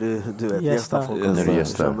på när du gästar folk. När du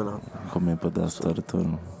gästar. Kommer in på det större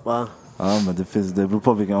turen. Va? Ja, men det beror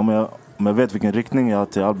på vilken, om jag vet vilken riktning jag har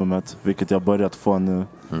till albumet, vilket jag har börjat få nu.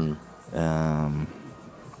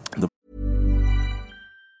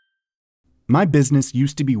 My business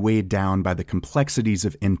used to be weighed down by the complexities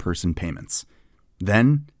of in-person payments.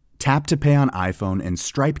 Then, Tap to Pay on iPhone and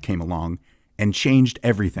Stripe came along and changed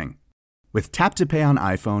everything. With Tap to Pay on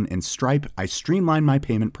iPhone and Stripe, I streamlined my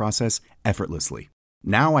payment process effortlessly.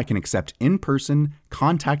 Now I can accept in-person,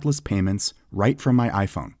 contactless payments right from my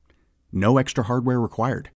iPhone. No extra hardware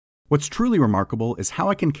required. What's truly remarkable is how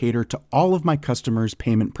I can cater to all of my customers'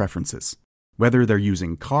 payment preferences. Whether they're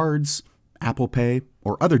using cards, Apple Pay,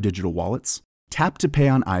 or other digital wallets, Tap to Pay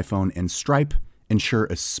on iPhone and Stripe ensure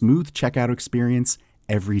a smooth checkout experience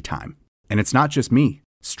every time. And it's not just me.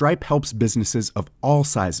 Stripe helps businesses of all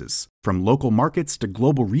sizes, from local markets to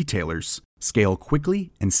global retailers, scale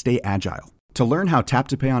quickly and stay agile. To learn how Tap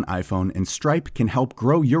to Pay on iPhone and Stripe can help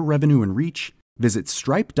grow your revenue and reach, visit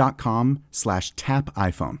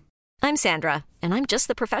stripe.com/tapiphone. I'm Sandra, and I'm just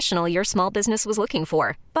the professional your small business was looking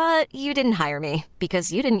for. But you didn't hire me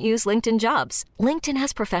because you didn't use LinkedIn Jobs. LinkedIn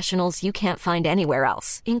has professionals you can't find anywhere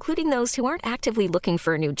else, including those who aren't actively looking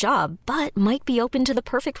for a new job, but might be open to the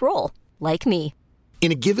perfect role, like me.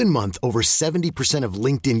 In a given month, over 70% of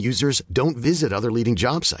LinkedIn users don't visit other leading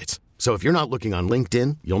job sites. So if you're not looking on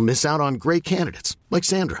LinkedIn, you'll miss out on great candidates like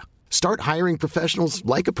Sandra. Start hiring professionals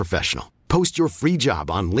like a professional. Post your free job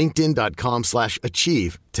on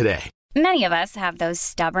linkedin.com/achieve today. Many of us have those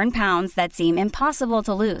stubborn pounds that seem impossible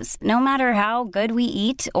to lose, no matter how good we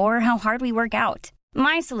eat or how hard we work out.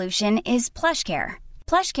 My solution is PlushCare.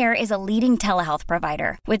 PlushCare is a leading telehealth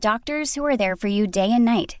provider with doctors who are there for you day and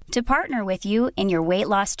night to partner with you in your weight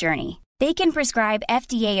loss journey. They can prescribe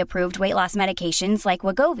FDA-approved weight loss medications like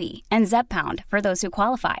Wegovy and Zepbound for those who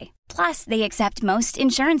qualify. Plus, they accept most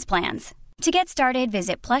insurance plans. To get started,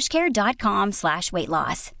 visit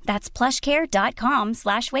plushcare.com/weightloss. That's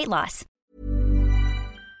plushcare.com/weightloss.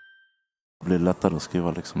 Det blir lättare att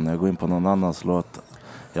skriva liksom. När jag går in på någon annans låt,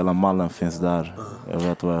 hela mallen finns där. Jag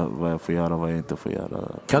vet vad jag får göra och vad jag inte får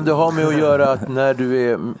göra. Kan det ha med att göra att när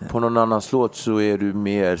du är på någon annans låt så är du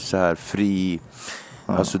mer så här fri?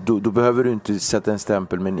 Alltså då behöver du inte sätta en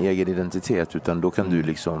stämpel med en egen identitet, utan då kan du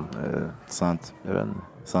liksom... Sant. Jag vet inte.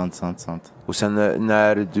 Sant. Och sen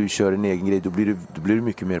när du kör en egen grej, då blir det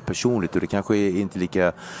mycket mer personligt. Och det kanske är inte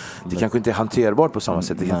lika... Det kanske inte är hanterbart på samma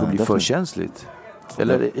sätt. Det kanske blir för känsligt.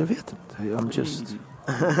 Eller, jag vet inte. I'm just...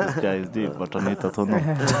 Guys, det är vart han hittat honom.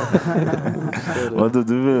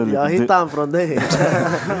 Jag hittade han från dig.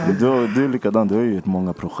 Du är likadan, du har ju gjort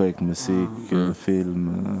många projekt, musik,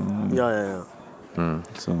 film. Ja.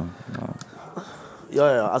 Så,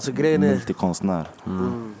 Ja, alltså grejen är... Multikonstnär.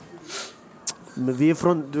 Men vi är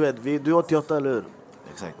från, du vet, du är 88 eller hur?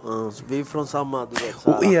 Exakt. Så vi är från samma, du vet.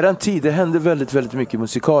 Så Och eran tid, det hände väldigt, väldigt mycket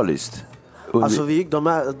musikaliskt. Alltså vi gick,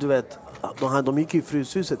 du vet, de gick i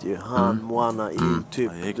Fryshuset ju. Moana i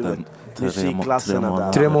typ, du vet, musikklasserna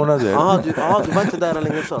där. 3 månader. Du var inte där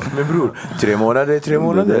länge så. Men bror, 3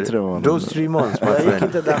 månader. Those 3 months. Jag gick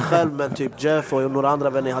inte där själv, men typ Jeff och några andra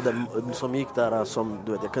vänner jag hade som gick där, som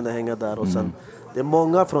du vet, jag kunde hänga där. Och sen, det är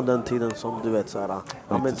många från den tiden som du vet såhär,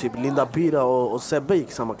 ja men typ Linda Pira och Sebbe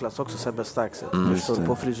gick samma klass också, Sebbe Staxet,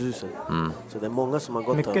 på Fryshuset. Så det är många som har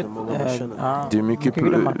gått där, det är många man känner. Det är mycket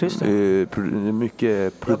produkter.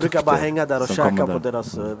 Jag brukar bara hänga där och käka på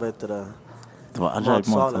deras, vad heter det? Det var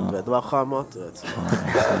matsalen, du vet. Det var skärmat, du vet.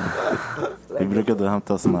 Vi brukade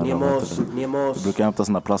hämta såna Nemos. Vi brukade hämta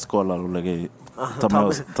såna plastskålar och lägga i.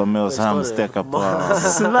 Ta med oss hem, steka på.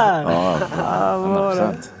 Svär. Ja,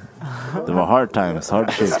 100%. Det var hard times,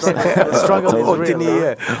 hard trips.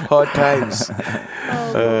 89, hard times.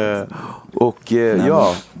 Och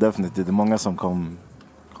ja. Definitivt, det är många som kom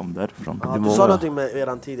därifrån. Du sa någonting med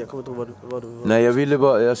eran tid, jag kommer inte ihåg vad du... Nej, jag ville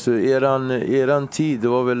bara, alltså eran tid, det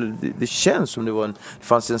var väl, det känns som det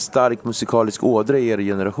fanns en stark musikalisk ådra i er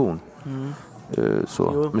generation.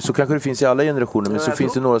 Så. Men så kanske det finns i alla generationer, men så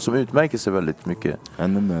finns det några som utmärker sig väldigt mycket.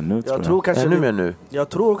 Ännu mer nu, tror jag. Tror kanske ännu mer nu. Jag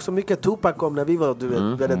tror också mycket Tupac kom när vi var, du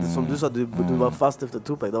vet, som du sa, du var fast efter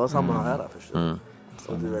Tupac, det var samma här, förstår du?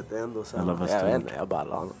 Så du vet, ändå så jag bara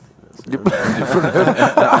la något.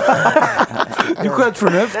 Du sköt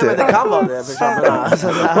från höften. Nej, men det kan vara det.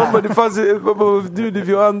 Men det fanns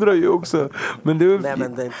vi andra ju också. Men det nej,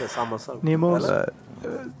 men det är inte samma sak.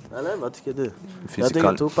 Eller vad tycker du? Jag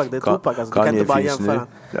tycker Tupac, det är Tupac, alltså, du kan inte bara jämföra.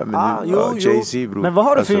 Jay-Z, bro. Men vad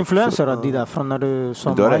har du för influenser då, Dida, från när du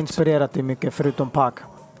som har inspirerat dig mycket förutom Pac?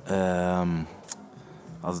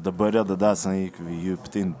 Alltså det började där, sen gick vi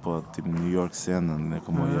djupt in på typ New York-scenen. Jag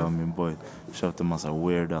kommer ihåg, jag och min boy köpte en massa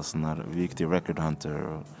weirda såna här. Vi gick till Record Hunter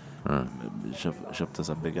och köpte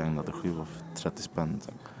så här begagnade skivor för 30 spänn.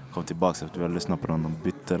 Kom tillbaka efter vi hade lyssnat på dem, de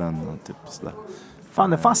bytte den och typ sådär. Fan,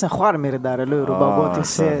 det fanns en charm i det där, eller hur? Och bara gå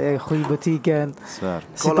till skivbutiken,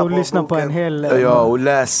 sitta och lyssna på en hel... Ja, och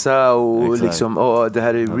läsa och liksom, det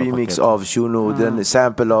här är remix av Shuno, den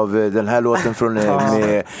sample av den här låten från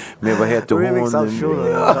med vad heter hon? Remix av Shuno.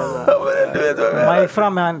 Man gick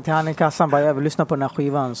fram till han i kassan, bara jag vill lyssna på den här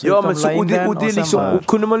skivan. Så ja, men så, och det liksom, bara... och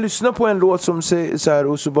kunde man lyssna på en låt som så här,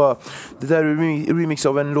 och så bara, det där är remix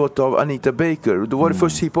av en låt av Anita Baker. Och då var det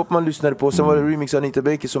först hiphop man lyssnade på, sen var det remix av Anita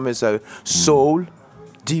Baker som är så här, soul,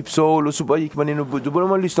 deep soul, och så bara gick man in och då började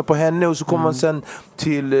man lyssna på henne, och så kom man sen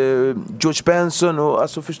till George Benson, och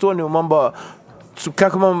alltså förstår ni, och man bara, så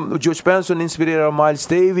kanske George Benson inspirerar av Miles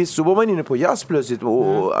Davis, så var man inne på jazz plötsligt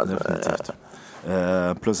och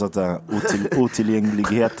plus att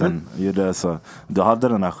otillgängligheten gjorde så. Du hade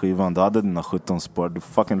den här skivan, du hade dina 17 spår, du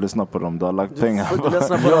fucking lyssnar på dem, du har lagt pengar. Du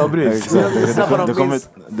lyssnar på dem minst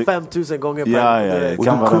 5000 gånger per. Ja, och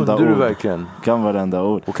då kunde du verkligen. Kan varenda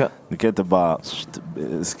ord. Du kan inte bara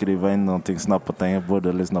skriva in någonting snabbt på tangentbordet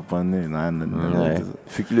och lyssna på en ny. Nej.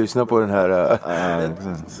 Fick lyssna på den här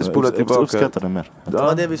spola tillbaka. Uppskattade mer. Det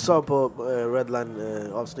var det vi sa på Redline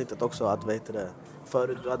avsnittet också, att vet det.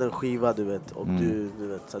 Förut du hade en skiva, du vet, och du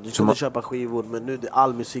vet, så du kunde köpa skivor, men nu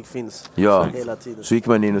all musik finns hela tiden. Så gick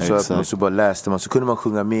man in och så bara läste man, så kunde man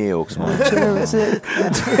sjunga med också.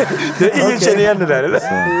 Det är ingen känner igen det där, eller?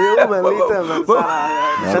 Jo, men lite, men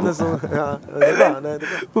såhär, kändes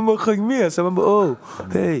som, man sjöng med, så man bara,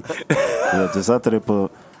 hej.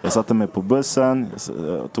 Jag satte mig på bussen,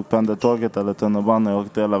 jag tog pendeltåget eller tunnelbanan, jag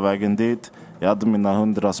åkte hela vägen dit. Jag hade mina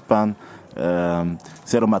 100 spänn.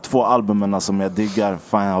 Ser de här 2 albumen som jag diggar,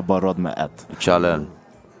 fan jag har bara råd med ett. Challenge.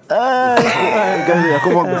 Jag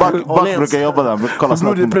kommer ihåg Back brukar jobba där. Kolla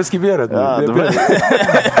snabbt. Det är preskriberat nu.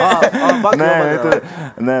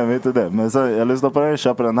 Nej, men inte det. Men så jag lyssnar på den,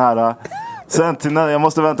 köper den här. Sen jag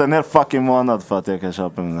måste vänta en hel fucking månad för att jag kan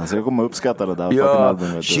köpa den. Så jag kommer uppskatta det där fucking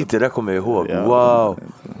albumet. Shit, det där kommer jag ihåg. Wow.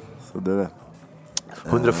 Så det är det.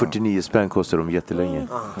 149 spänn kostar de jättelänge.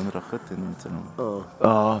 179.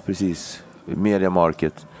 Ja, precis. Media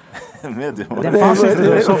Market. Det fanns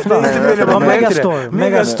inte så ofta. Megastore.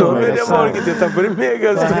 Media Market, jag tappade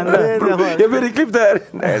Megastore. Jag blir klipp där.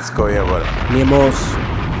 Nej, skojar bara. Nemos.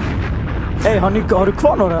 Hey, har du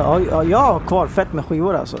kvar några? Jag har kvar fett med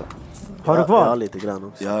skivor alltså. Har du kvar? Ja, lite grann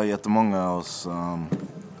också. Jag har jättemånga hos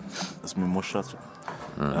min morsa, tror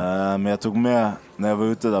jag. Men jag tog med, när jag var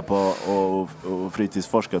ute där på och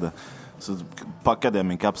fritidsforskade, så packade jag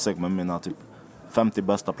min kappsäck med mina typ 50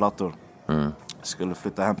 bästa plattor. Jag skulle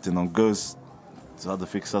flytta hem till någon guzz, så hade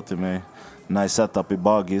fixat till mig nice setup i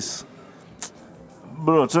Bagis.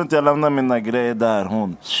 Bro, tror inte jag lämnar mina grejer där.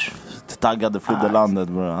 Hon taggade, flydde landet,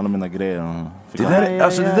 bro. Alla mina grejer. Det där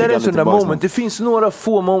är en sån där moment. Det finns några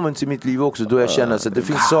få moments i mitt liv också då jag känner att det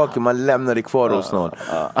finns saker man lämnar det kvar hos någon.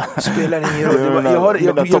 Spelar ingen roll.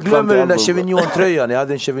 Jag glömmer den där Chevignon-tröjan. Jag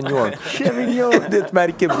hade en Chevignon. Det är ett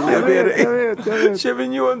märke, bro. Jag vet.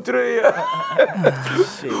 Chevignon-tröja.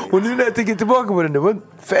 Och nu när jag tänker tillbaka på den, det var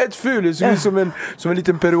fett ful. Det såg ut som en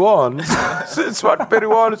liten peruan. Svart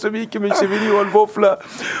peruan som gick med Chevignon-våffla.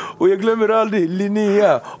 Och jag glömmer aldrig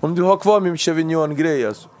Linnea. Om du har kvar min Chevignon-grej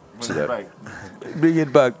alltså. Bring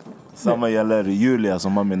it back. Samma gäller Julia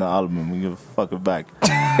som har mina album. Give a fuck back.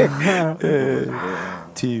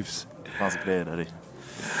 Thieves. Fanns grejer där i.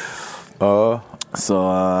 Ja. Så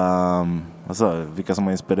alltså, vilka som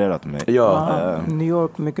har inspirerat mig? New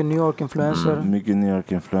York, mycket New York-influencer. Mycket New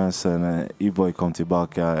York-influencer. När E-Boy kom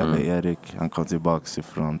tillbaka, eller Erik, han kom tillbaka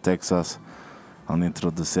från Texas. Han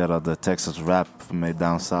introducerade Texas rap för mig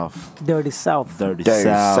down south. Dirty South. Dirty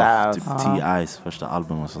South. Typ T.I.'s första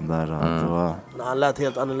album och sånt där. Det var... Han lät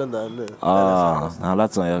helt annorlunda än nu.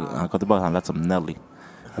 Han kom tillbaka, han lät som Nelly.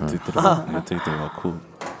 Jag tyckte det var cool.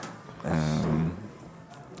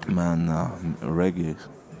 Men reggae.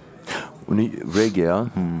 Reggae, ja.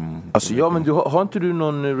 Alltså ja, men har inte du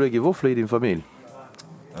någon reggae-våffla i din familj?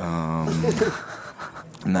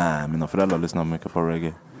 Nej, mina föräldrar lyssnar mycket på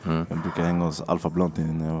reggae. Jag brukar hänga hos Alpha Blondie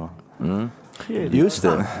när jag var... Just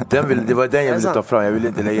det. Det var den jag ville ta fram. Jag ville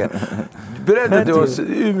inte lägga. Berätta till oss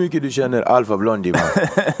hur mycket du känner Alpha Blondie, man.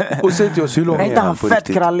 Och säg till oss hur lång är han på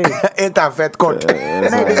riktigt. Är inte han fett kort? Nej,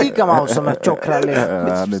 det är Ika Mouse som är tjock krallig.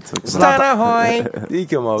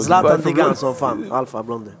 Ika Mouse. Zlatan Digan som fan Alpha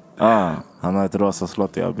Blondie. Han har ett rosa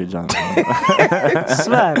slott i Abidjan.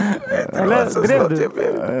 Svär. Eller drev du?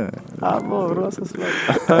 Ja, rosa slott.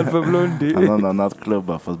 Alpha Blondie. Han har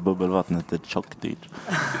nattklubbar fast bubbelvattnet är tjockt dyrt.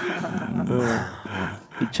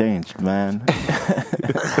 He changed, man.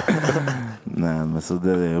 Nej, men så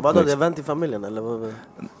det är... Vadå, det är vän till familjen eller vad?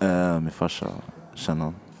 Min farsa känner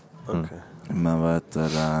han. Okay. Men vad heter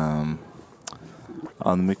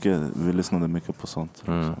vi lyssnade mycket på sånt.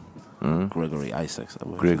 Gregory Isaacs.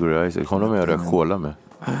 Gregory Isaacs. Honom jag rökt cola med.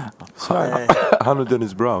 Han och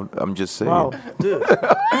Dennis Brown. I'm just saying. Wow.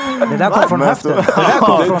 Det där kom från höften.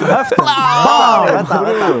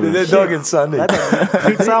 Det är dagens sanning.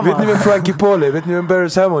 Vet ni vem Frankie Paul är? Vet ni vem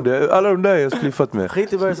Barry Hammond är? Alla de där jag spliffat med.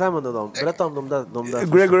 Skit i Barry Hammond och dem. Berätta om de där.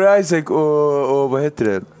 Gregory Isaac och vad heter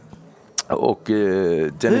det? Och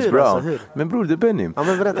Dennis Brown. Alltså, men bror, det är Benny. Ja,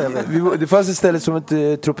 men berätta. Det fanns ett ställe som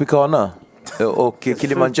heter Tropicana. Och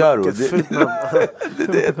Kilimanjaro.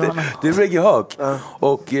 Det är Reggae Hawk.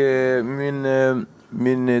 Och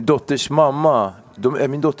min dotters mamma,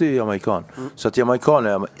 min dotter är jamaican. Så att jamaican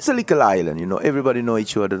är it's a little island, you know. Everybody know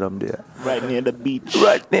each other down there. Right near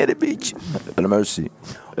the beach. Eller Mercy.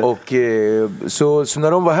 Och så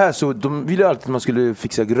när de var här så de ville alltid att man skulle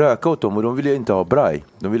fixa röka åt dem. Och de ville inte ha braj.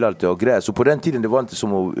 De ville alltid ha gräs. Och på den tiden det var inte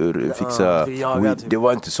som att fixa weed. Det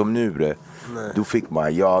var inte som nu. Då fick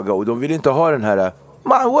man jaga. Och de ville inte ha den här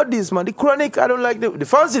man, what is man? Det är chronic, I don't like it. Det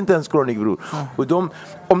fanns inte ens chronic, bror. Och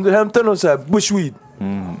om du hämtar någon så här bushweed,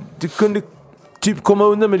 du kunde typ komma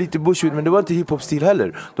undan med lite bushweed, men det var inte hiphop-stil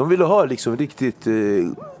heller. De ville ha liksom riktigt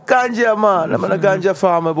ganja, man. När man har ganja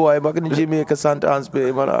farmer, boy. Man kan inte Jamaica, Santa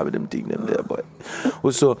Hansby, man har dem ting där, boy.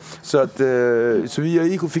 Och så vi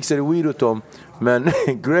gick och fixade weed åt dem. Men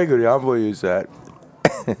Gregory, han var ju så här.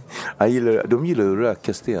 De gillar att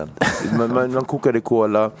röka sten. Man kokade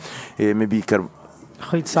cola med bikar.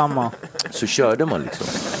 Skitsamma. Så körde man liksom.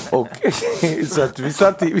 Och så att vi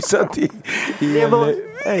satt i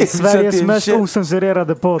Sveriges mest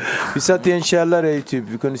osensurerade podd. Vi satt i en källare i typ,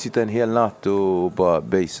 vi kunde sitta en hel natt och bara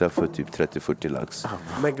basa för typ 30-40 lax.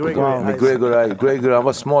 Med Gregory, han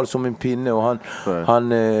var smal som en pinne och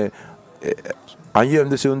han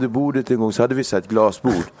gömde sig under bordet en gång, så hade vi satt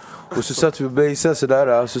glasbord. Och så satt vi och basade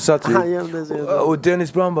sådär. Så satt vi. Och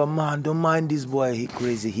Dennis Brown bara, man, don't mind this boy, he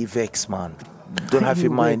crazy, he vex, man. Don't have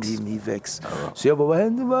to mind him, he vex. Så jag bara, vad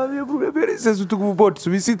händer, man? Sen så tog vi bort, så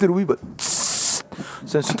vi sitter och vi bara tss.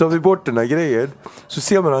 Sen så tar vi bort den här grejen. Så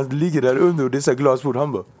ser man att han ligger där under och det är så här glasbord.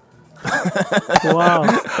 Han bara wow.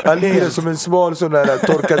 Han ligger som en smal sån där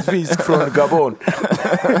torkad fisk från Gabon.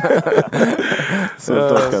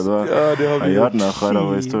 Soltorkad, va? Ja, det har vi. Jag hört den här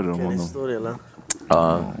sköra historien om honom. Historia, eller?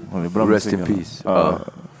 Ja. Rest in peace. Ja.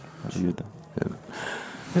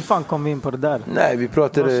 Hur fan kom vi in på det där? Nej, vi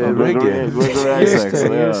pratade reggae.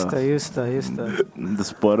 Just det. Det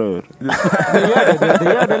spårar ur.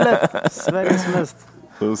 Det gör det lätt. Sveriges mest.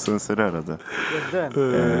 Osensurerade.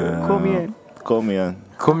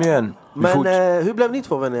 Kom igen. Men hur blev ni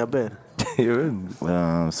två vänner, jag ber? Jag vet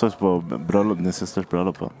inte. Sågs på bröllop, din systers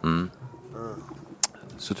bröllop.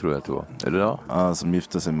 Så tror jag att det var. Eller ja? Ja, som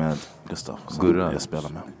gifte sig med Gustav. Gurra. Jag spelar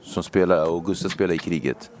med. Som spelar, och Gustav spelar i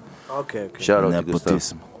kriget. Okej. Shoutout till Gustav.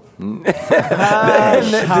 Nepotism. Det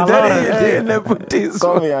där är nepotism.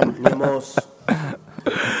 Kom igen.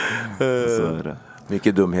 Så är det.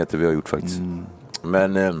 Mycket dumheter vi har gjort faktiskt.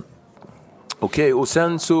 Men okej, och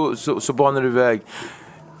sen så banar du iväg.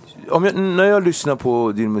 När jag lyssnar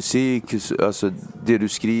på din musik, alltså det du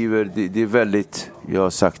skriver, det är väldigt, jag har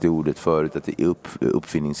sagt det ordet förut, att det är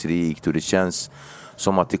uppfinningsrikt, och det känns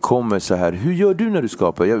som att det kommer så här. Hur gör du när du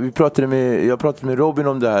skapar? Jag pratade med Robin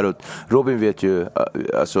om det här, och Robin vet ju,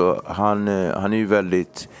 alltså han är ju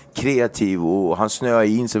väldigt kreativ, och han snöar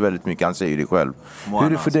in sig väldigt mycket, han säger det själv. Moana.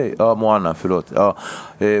 Hur är det för dig? Ja, Moana, förlåt. Ja,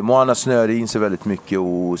 Moana snöar in sig väldigt mycket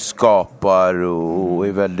och skapar och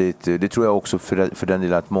är väldigt, det tror jag också för den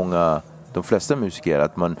delen att de flesta musiker,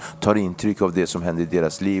 att man tar intryck av det som händer i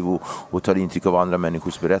deras liv och tar intryck av andra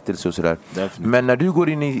människors berättelser och sådär. Definitivt. Men när du går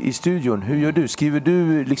in i studion, hur gör du? Skriver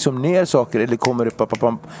du liksom ner saker, eller kommer det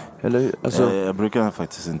papapam? Eller, alltså... Jag brukar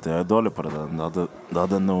faktiskt inte, jag är dålig på det där. Det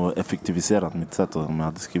hade nog effektiviserat mitt sätt om jag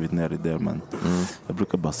hade skrivit ner idéer, men jag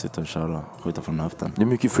brukar bara sitta och skjuta från höften. Det är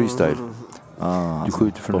mycket freestyle. Du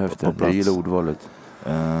skjuter från höften, jag gillar ordvalet.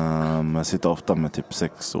 Jag sitter ofta med typ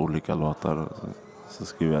 6 olika låtar. Så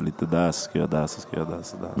skriver jag lite där, så skriver jag där, så skriver jag där,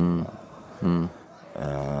 så där.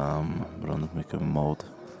 Beroende mycket med mode.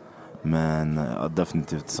 Men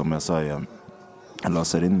definitivt, som jag sa, jag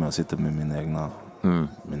låser in mig och sitter med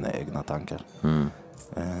mina egna tankar.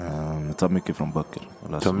 Jag tar mycket från böcker.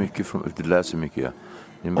 Du läser mycket, ja.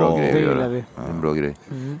 Det är en bra grej att göra. Det är en bra grej.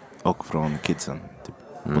 Och från kidsen, typ,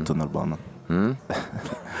 på tunnelbanan.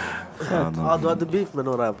 Du hade beef med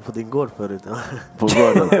några på din gård förut. På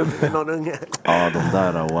gården? Någon unge. Ja, de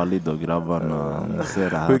där Walid och grabbarna.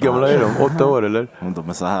 Hur gamla är de? 8 år eller? De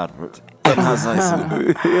är så här. Den här sizen.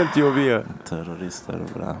 Helt jobbiga. Terrorister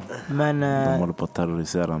och bra. Men de håller på att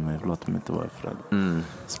terrorisera mig. Låt mig inte vara förälder.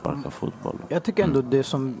 Sparka fotboll. Jag tycker ändå det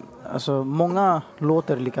som, alltså många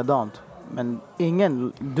låter likadant. Men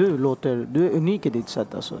du är unik i ditt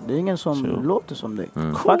sätt, alltså. Det är ingen som låter som dig.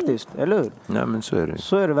 Faktiskt, eller hur? Nej, men så är det.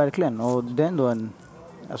 Så är det verkligen. Och det är ändå en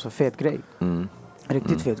fet grej.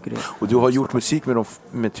 Riktigt fet grej. Och du har gjort musik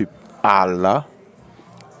med typ alla.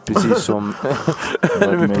 Precis som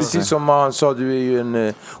precis som man sa, du är ju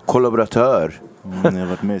en kollaboratör. Jag har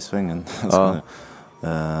varit med i svängen.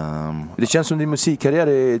 Det känns som din musikkarriär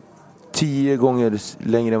är 10 gånger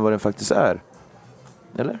längre än vad den faktiskt är.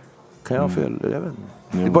 Eller? Kan jag ha fel? Jag vet inte.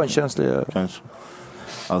 Det är bara en känsla. Kanske.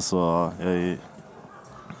 Alltså, jag är,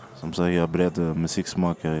 som sagt, jag har bred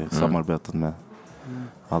musiksmak. Jag har samarbetat med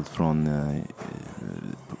allt från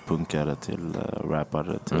punkare till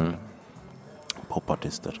rappare till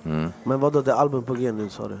popartister. Men vad då, det är album på G nu,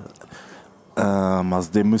 sa du?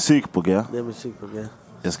 Alltså, det är musik på G. Det är musik på G.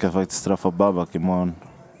 Jag ska faktiskt träffa Babak imorgon.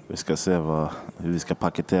 Vi ska se hur vi ska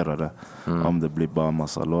paketera det. Om det blir bara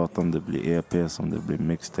massa låtar, om det blir EPs, om det blir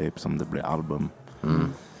mixtapes, om det blir album.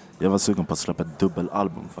 Jag var sugen på att släppa ett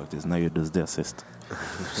dubbelalbum faktiskt. När gjordes det sist?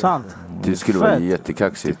 Sant. Det skulle vara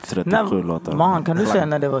jättekaxigt. Typ 37 låtar. Man, kan du säga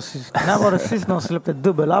när det var sist? När var det sist någon släppte ett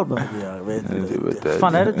dubbelalbum? Jag vet inte.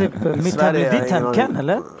 Fan, är det typ mitt hem, ditt hem, Ken,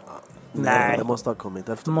 eller? Nej, det måste ha kommit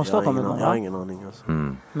efter. Jag har ingen aning alltså.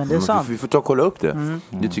 Men det är sant. Vi får ta och kolla upp det.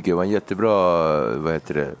 Det tycker jag var en jättebra, vad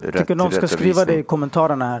heter det? Jag tycker någon ska skriva det i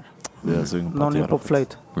kommentarerna här. Någon i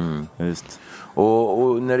popflöjt. Just.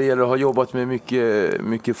 Och när det gäller att ha jobbat med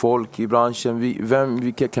mycket folk i branschen,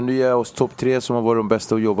 vilka kan du ge oss topp 3 som har varit de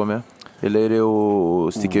bästa att jobba med? Eller är det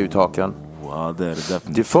att sticka ut hakan? Ja, det är det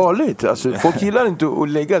definitivt. Det är farligt. Alltså, folk gillar inte att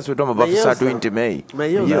lägga sig. De har bara sagt du inte mig.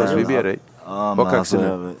 Ge oss, vi ber dig.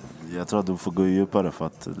 Jag tror att du får gå djupare för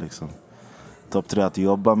att liksom topp 3 att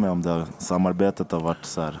jobba med, om det samarbetet har varit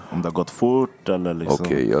så här, om det har gått fort eller liksom.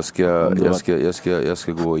 Okej, jag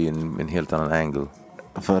ska gå in med en helt annan angle.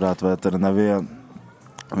 För att när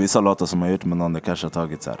vissa låtar som jag gjort med någon, det kanske har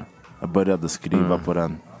tagit så här. Jag började skriva på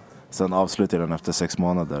den, sen avslutade den efter 6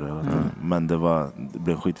 månader. Men det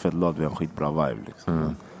blev en skitfett låt, vi har en skitbra vibe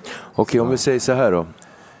liksom. Okej, om vi säger så här då.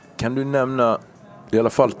 Kan du nämna i alla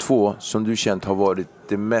fall 2 som du känt har varit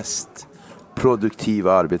det mest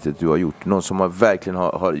produktiva arbetet du har gjort? Någon som har verkligen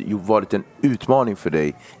har varit en utmaning för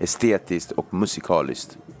dig estetiskt och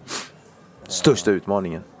musikaliskt? Största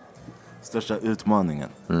utmaningen? Största utmaningen?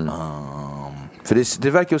 För det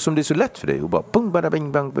verkar som det är så lätt för dig. Och bara bung, bada,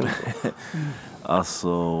 bing, bang, bung. Alltså...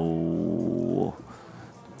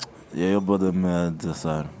 Jag jobbade med så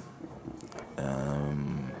här...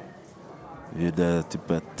 vi gjorde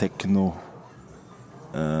typ ett techno...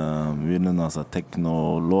 vi gjorde några så här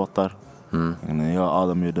techno-låtar. Jag och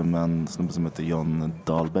Adam gjorde med en snubbe som heter John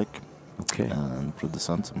Dahlbäck. En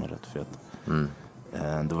producent som är rätt fet.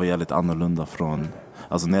 Det var jävligt annorlunda från...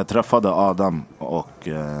 Alltså när jag träffade Adam och...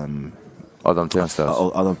 Adam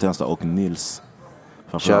Tensta och Nils.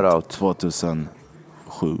 Shoutout 2007.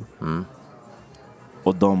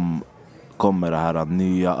 Och de kom med det här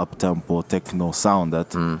nya uptempo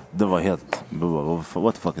techno-soundet. Det var helt...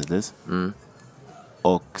 What the fuck is this?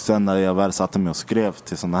 Och sen när jag väl satte mig och skrev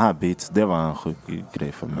till såna här beats, det var en sjuk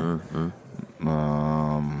grej för mig.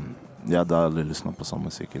 Jag hade aldrig lyssnat på sån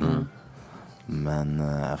musik innan. Men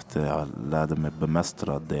efter jag lärde mig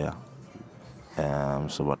bemästra det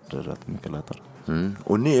så var det rätt mycket lättare.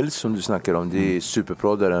 Och Nils som du snackar om, det är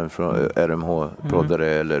superproddaren från RMH-proddare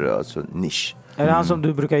eller alltså nisch. Är det han som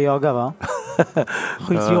du brukar jaga, va?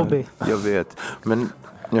 Skitjobbig. Jag vet, men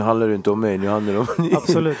nu handlar det inte om mig, nu handlar det om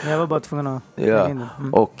Absolut, jag var bara tvungen att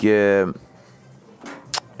Och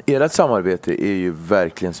ert samarbete är ju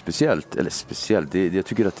verkligen speciellt. Eller speciellt, jag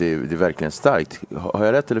tycker att det är verkligen starkt. Har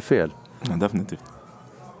jag rätt eller fel? Ja, definitivt.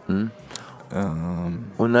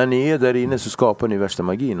 Och när ni är där inne så skapar ni värsta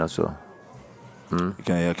magin alltså.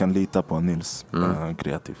 Jag kan lita på Nils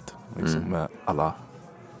kreativt. Liksom, med alla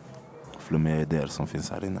flummiga idéer som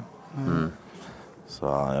finns här inne. Så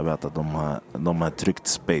jag vet att de har tryckt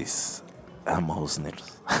space hemma hos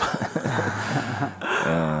Nils.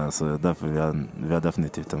 Så därför vi har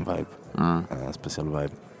definitivt en vibe. En speciell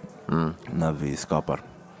vibe när vi skapar.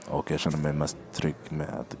 Och jag känner mig mest trygg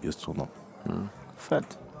med just honom.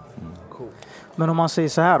 Fett. Cool. Men om man säger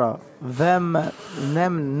så här då,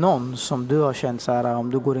 nämn någon som du har känt så här,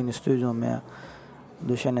 om du går in i studion med,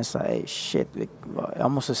 du känner så här, hey, shit,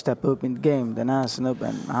 jag måste steppa upp mitt game, den här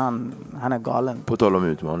snubben, han är galen. På tal om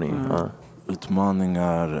utmaningar.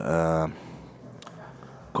 Utmaningar,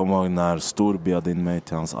 kommer ihåg när Stor bjöd in mig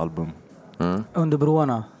till hans album. Under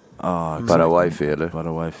broarna. Bara wifi eller?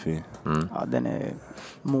 Bara wifi. Ja, den är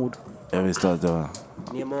mod. Jag visste att det var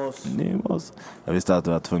Nemos. Jag visste att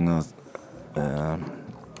jag var tvungen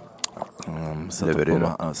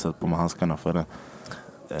att sätta på mig handskarna för det.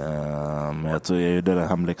 Men jag tror jag gjorde det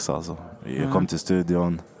hemläxa alltså. Jag kom till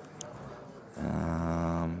studion.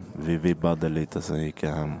 Vi vibbade lite, sen gick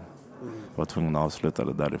jag hem. Jag var tvungen att avsluta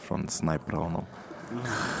det därifrån, snipra honom.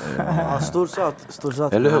 Stor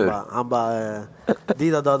sak. Han bara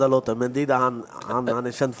Dida döda låten, men Dida han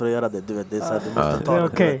är känd för att göra det, du vet, det är så här, du måste ta det.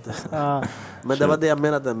 Okej. Men det var det jag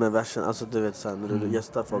menade med versen, alltså du vet så här, när du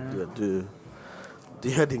gästar folk, du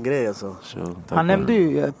gör din grej alltså. Han nämnde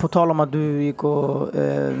ju, på tal om att du gick och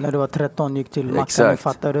när du var 13 gick till Mackan,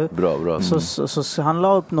 fattar du? Bra. Så han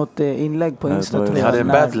la upp något inlägg på Insta. Ni hade en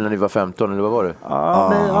battle när ni var 15, eller vad var det?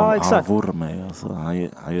 Ja, exakt. Han vore mig alltså.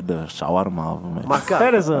 Han gjorde shawarma av mig. Mackan?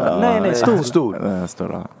 Är det så? Nej, stor.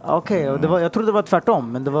 Stora. Okej, jag trodde det var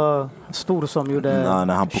tvärtom, men det var Stor som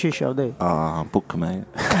gjorde shish av dig. Han puckade mig.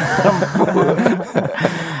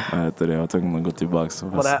 Jag var tvungen att gå tillbaka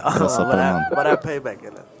och pressa på honom. Var det payback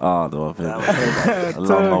eller? Ja, det var payback.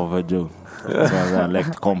 Long overdue. Så jag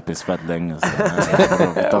lekt kompis fett länge.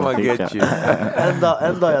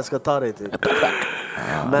 En dag jag ska ta dig till.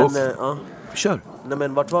 Men, kör. Nej,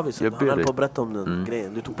 men vart var vi så? Han höll på att berätta om den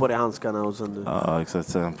grejen. Du tog på dig handskarna och sen du... Ja,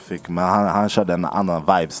 exakt. Men han körde en annan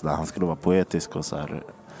vibes där. Han skulle vara poetisk och så här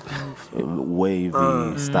wavy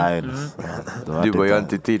style. Du var ju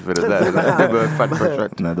inte tid för det där.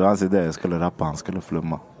 Nej, det var hans idé. Jag skulle rappa, han skulle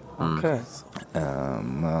flumma.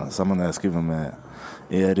 Samma när jag skriver med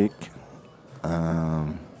Erik.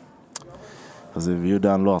 Alltså, vi gjorde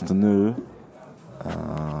en låt nu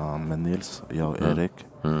med Nils, jag och Erik.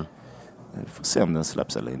 Vi får se om den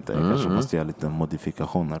släpps eller inte. Jag kanske måste göra lite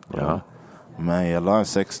modifikationer på den. Men jag la en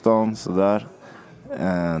 16 sådär.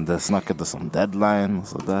 Det snackades om deadline och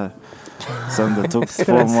sådär. Sen det tog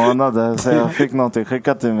 2 månader så jag fick någonting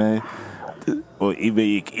skickat till mig. Och Ibbe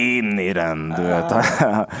gick in i den, du vet.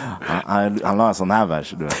 Han la en sån här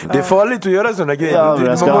vers, du vet. Det är farligt att göra såna grejer. Ja,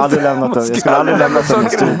 jag skulle aldrig lämna den. Jag skulle aldrig lämna den i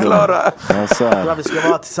studion. Vi ska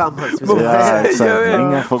vara tillsammans. Ja, exakt.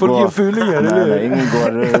 Ingen får folk gå. ger fulingar, eller?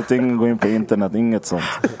 Ingen går in på internet, inget sånt.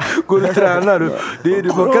 Går och tränar.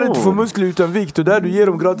 Man kan inte få muskler utan vikt. Och där du ger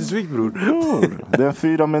dem gratis vikt, bror. Det är en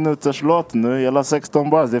 4 minuters låt nu. Hela 16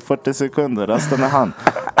 bars, det är 40 sekunder. Resten är han.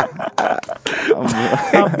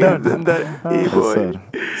 Den där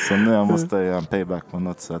så nu jag måste göra en payback på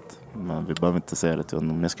något sätt. Men vi behöver inte säga det till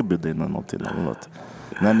honom. Jag ska bjuda in honom till en låt.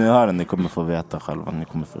 När ni hör den, ni kommer få veta själva. Ni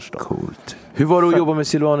kommer förstå. Coolt. Hur var det att jobba med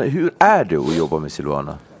Silvana? Hur är det att jobba med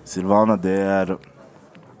Silvana? Silvana, det är...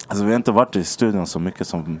 Alltså vi har inte varit i studion så mycket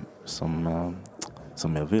som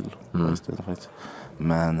jag vill. I studion, faktiskt.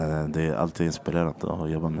 Men det är alltid inspirerande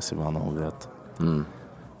att jobba med Silvana.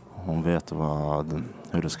 Hon vet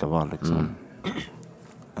hur det ska vara liksom.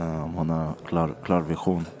 Hon har klar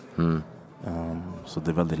vision. Så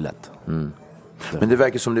det är väldigt lätt. Men det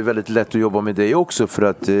verkar som det är väldigt lätt att jobba med dig också. För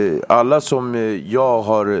att alla som jag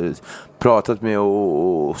har pratat med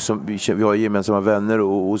och som vi har gemensamma vänner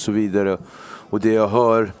och så vidare. Och det jag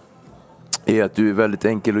hör är att du är väldigt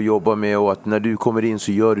enkel att jobba med. Och att när du kommer in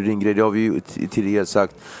så gör du din grej. Det har vi ju tidigare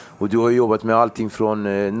sagt. Och du har jobbat med allting från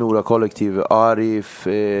Nora Kollektiv, Arif,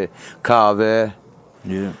 Kave,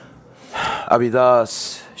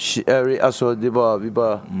 Abidas, alltså det var vi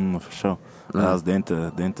bara... för sure. Alltså, det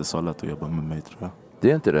är inte så lätt att jobba med mig, tror jag.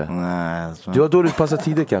 Det är inte det? Nej. Du har dåligt passat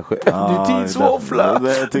tider kanske. Du är tidsvåffla.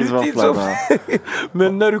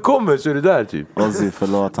 Men när du kommer så är det där typ. Ozzy,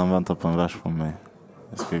 förlåt, han väntar på en vers från mig.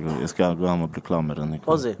 Jag ska gå hem och bli klar med den.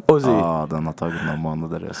 Ozzy? Ja, den har tagit några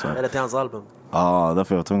månader. Är det till hans album? Ja,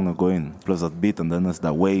 därför jag var tvungen att gå in. Plus att beaten, den är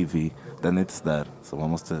sådär wavy. Den är inte sådär. Så man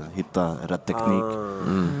måste hitta rätt teknik.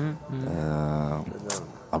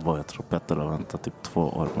 Jag tror Petter har väntat typ 2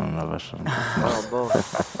 år på den här versen.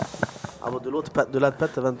 Du lät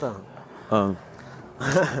Petter vänta.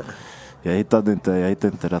 Jag hittade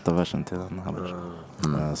inte rätta versen till den här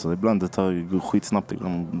versen. Så ibland det tar ju skitsnabbt,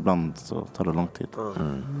 ibland så tar det lång tid.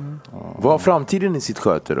 Vad har framtiden i sitt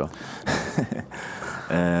sköte då?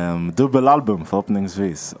 Dubbelalbum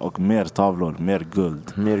förhoppningsvis. Och mer tavlor, mer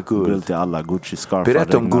guld. Guld till alla, Gucci scarf.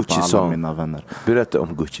 Berätta om Gucci alla song. Mina vänner. Berätta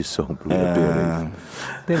om Gucci song.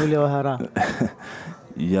 Det vill jag höra.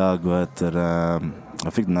 Jag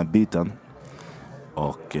fick den här biten.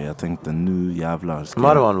 Och jag tänkte nu jävlar.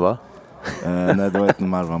 Marwan, va? Nej, det var inte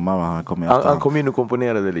Marwan. Han kom i efterhand. Han kom in och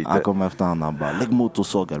komponerade lite. Han kom efterhand. Han bara, lägg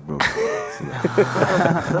motorsågar, bro.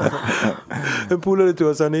 En polare till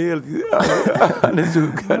oss, han är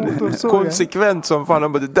så konsekvent som fan.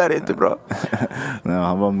 Han bara, det där är inte bra. Nej,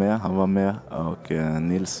 han var med. Och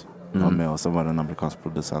Nils var med. Och så var det en amerikansk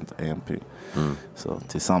producent, AMP. Så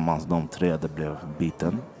tillsammans, de 3, det blev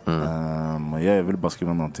beaten. Jag ville bara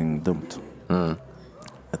skriva någonting dumt.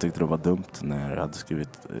 Jag tyckte det var dumt när jag hade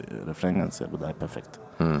skrivit refrängen. Så jag bara, det här är perfekt.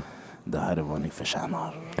 Det här är vad ni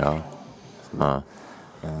förtjänar. Ja.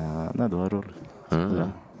 Nej, det var roligt.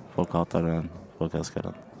 Folk hatar den, folk älskar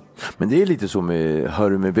den. Men det är lite så med Hör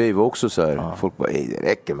du med Baby också så här. Folk bara,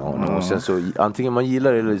 det räcker med honom. Och sen så, antingen man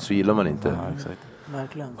gillar eller så gillar man inte. Ja, exakt.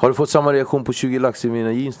 Verkligen. Har du fått samma reaktion på 20 lax i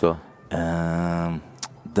mina jeans då?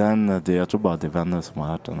 Jag tror bara det är vänner som har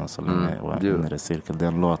hört den så länge. Och inre cirkel. Det är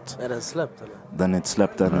en låt. Är den släppt eller? Den är inte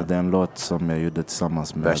släppt än. Det är en låt som jag gjorde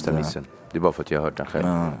tillsammans med... Värsta missen. Det är bara för att jag har hört den själv.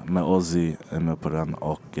 Med Ozzy är med på den.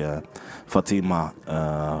 Och Fatima,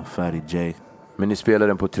 Fari J. Men ni spelar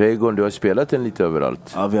den på Trädgården. Du har spelat den lite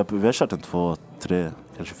överallt. Ja, vi har kört den 2, 3,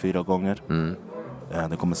 kanske 4 gånger.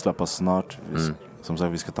 Det kommer släppas snart. Som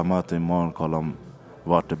sagt, vi ska ta möte imorgon. Kolla om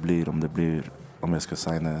vart det blir. Om jag ska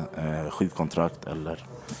signa skivkontrakt eller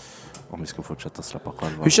om vi ska fortsätta släppa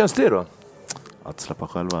själva. Hur känns det då? Att släppa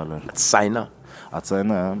själva eller? Att signa.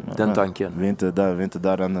 Den tanken. Vi är inte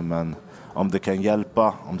där ännu, men om det kan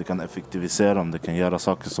hjälpa, om det kan effektivisera, om det kan göra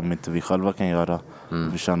saker som inte vi själva kan göra,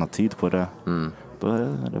 vi tjänar tid på det, då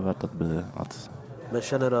är det värt att... Men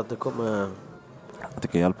känner du att det kommer... Att det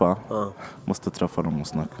kan hjälpa? Måste träffa dem och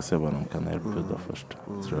snacka och se vad de kan erbjuda först,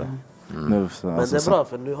 tror jag. Men det är bra,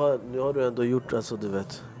 för nu har du ändå gjort, alltså du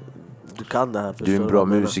vet, du kan det här. Du är en bra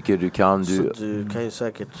musiker, du kan. Så du kan ju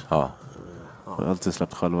säkert... Jag har alltid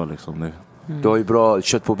släppt själva liksom. Du har ju bra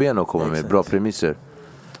kött på benen att komma med, bra premisser.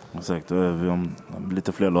 Exakt, om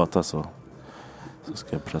lite fler låtar så ska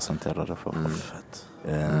jag presentera det för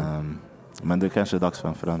men det kanske är dags för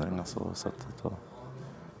en förändring alltså, sättet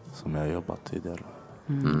som jag har jobbat tidigare.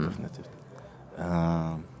 Definitivt.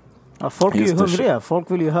 Folk är ju hungriga,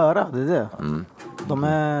 folk vill ju höra det. De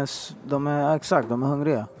är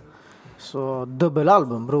hungriga. Så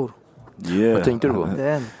dubbelalbum, bror. Yeah. Vad tänkte du på?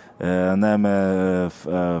 Den. Nej, med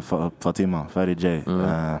Fatima, Ferry J.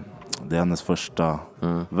 Det är hennes första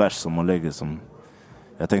vers som hon lägger.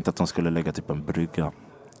 Jag tänkte att hon skulle lägga typ en brygga.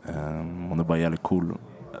 Hon är bara en jävligt cool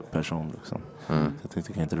person liksom. Så jag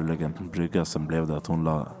tänkte, kan inte du lägga en brygga? Sen blev det att hon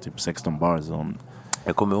la typ 16 bars.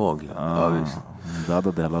 Jag kommer ihåg. Visst. Det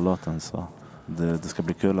hade hela låten. Så det ska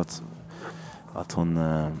bli kul att hon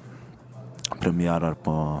premiärar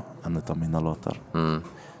på en av mina låtar.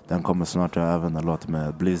 Den kommer snart. Jag har även en låt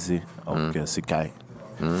med Blizzy och Sikai.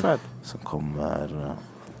 Som kommer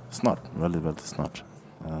snart, väldigt, väldigt snart.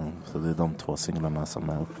 Så det är de 2 singlarna som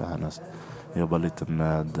är uppe härnäst. Jag jobbar lite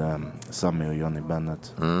med Sammy och Johnny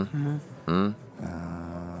Bennett.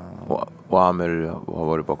 Och Amer har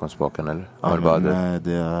varit bakom spaken, eller? Nej,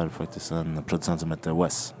 det är faktiskt en producent som heter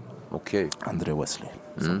Wes. Okej. André Wesley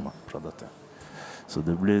som har producerat det. Så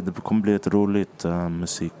det kommer bli ett roligt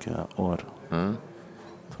musikår.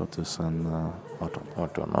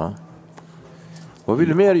 2018. Ja. Vad vill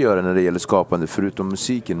du mer göra när det gäller skapande förutom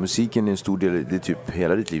musiken? Musiken är en stor del, det är typ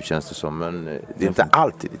hela ditt liv känns det som, men det är inte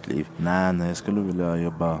allt i ditt liv. Nej, jag skulle vilja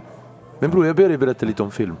jobba. Men bror, jag ber dig berätta lite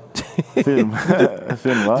om film. Film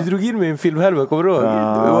va? Du drog in mig i en film här, kommer du ihåg?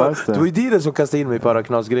 Det var ju tiden som kastade in mig i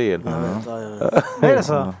Paraknas-grejen. Är det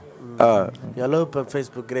så? Jag la upp en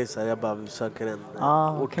Facebook-grej så här, jag bara söker en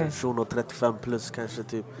ortensjon och 35 plus kanske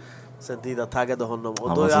typ. Sen Dida taggade honom. Och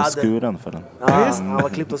han då var jag så hade... skuren för den. Han var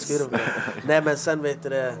klippt och skuren för den. Nej, men sen vet du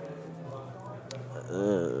det...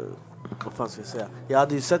 vad fan ska jag säga? Jag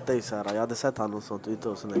hade ju sett dig så här. Jag hade sett han och sånt ute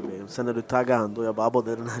och såna grejer. Sen när du taggade han, då jag bara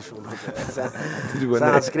abonnade den här shunon. Sen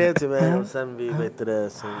han skrev till mig och sen vi vet det.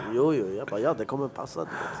 Sen, jo, jag bara ja, det kommer passa.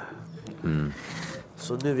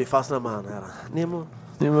 Så nu vi fastnar med han här. Nemo.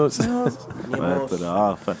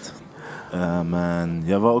 Ja, fett. Men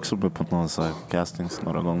jag var också med på någon så här castings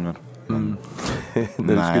några gånger. När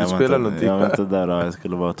du skulle spela någonting. Jag var inte där, jag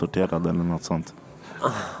skulle vara torterad eller något sånt.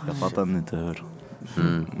 Jag fattar inte hur.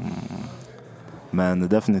 Men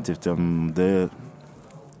definitivt,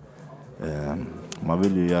 man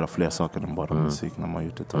vill ju göra fler saker än bara musik när man har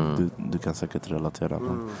gjort det. Du kan säkert relatera.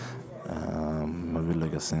 Man vill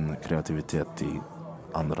lägga sin kreativitet i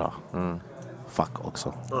andra fack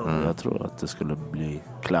också. Jag tror att det skulle bli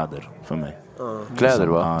kläder för mig. Kläder,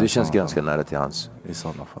 va? Det känns ganska nära till hans. I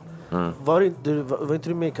sådana fall. Var inte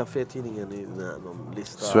du med i Café-tidningen i någon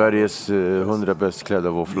lista? Sveriges 100 bäst klädda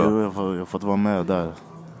våfflor. Jo, jag har fått vara med där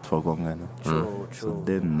 2 gånger nu. Så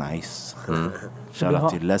det är nice. Shoutout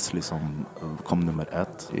till Leslie som kom nummer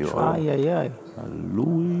 1. Aj.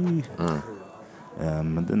 Louis.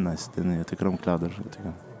 Men det är nice. Jag tycker om kläder.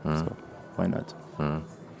 Så, why not?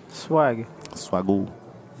 Swago.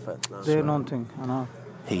 Det är någonting.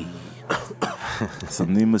 Hej. Så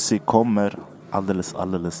ny musik kommer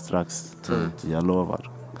alldeles strax. Jag lovar.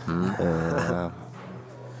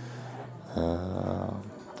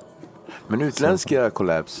 Men utländska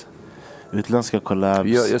collabs? Utländska collabs.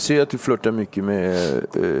 Jag ser att du flörtar mycket med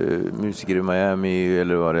musiker i Miami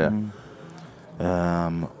eller vad det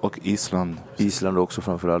är. Och Island. Island också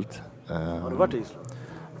framförallt. Har du varit i Island?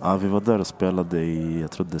 Ja, vi var där och spelade i,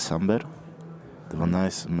 jag tror december. Det var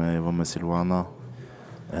nice, jag var med Silvana.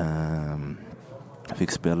 Jag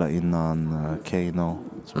fick spela innan Kano.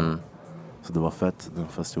 Så det var fett, den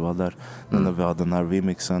festival där. Men när vi hade den här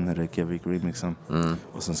remixen, Reykjavik remixen.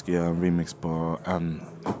 Och sen ska jag göra en remix på en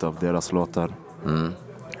utav deras låtar.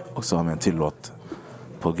 Och så har vi en till låt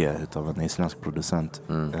på G utav en isländsk producent.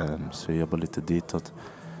 Så jag jobbar lite ditåt.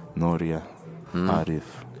 Norge,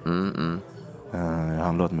 Arif. Jag har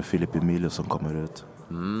en låt med Filip Emilio som kommer ut.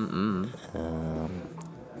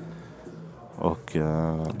 Och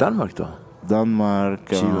Danmark då?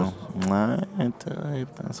 Danmark. Nej, inte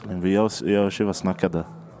än så länge. Jag och Shiva snackade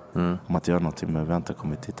om att göra någonting, men vi har inte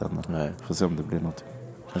kommit hit än. Nej. Får se om det blir något.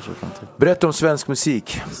 Kanske framtid. Berätta om svensk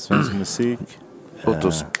musik. Svensk musik. Låt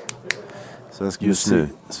oss.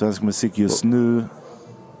 Svensk musik just nu.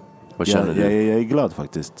 Vad känner du? Jag är glad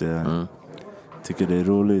faktiskt. Jag tycker det är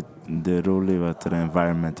roligt. Det är roligt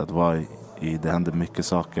environment att vara i. Det händer mycket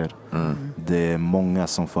saker. Det är många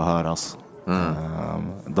som får höras.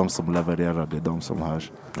 De som levererar, det är de som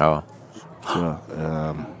hörs. Ja. Så,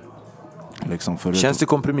 liksom känns det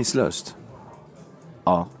kompromisslöst?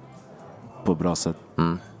 Ja, på bra sätt.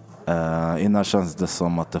 Innan känns det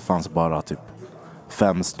som att det fanns bara typ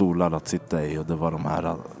 5 stolar att sitta i, och det var de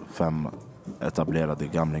här 5 etablerade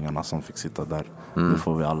gamlingarna som fick sitta där. Nu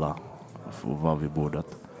får vi alla vara vid bordet.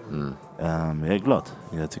 Jag är glad.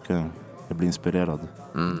 Jag tycker jag blir inspirerad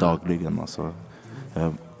dagligen. Alltså,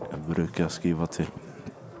 jag brukar skriva till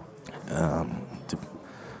typ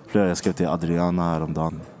flera. Jag skrev till Adriana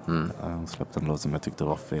häromdagen. Han släppte en låt som jag tyckte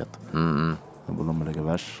var fet. Jag borde nog lägga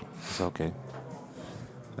vers. Så okej.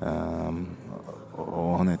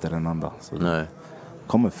 Och hon är inte den enda. Så Nej.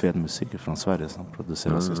 kommer fet musik från Sverige som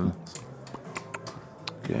produceras just nu.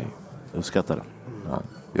 Okej. Jag uppskattar det.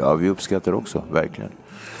 Ja, vi uppskattar också, verkligen.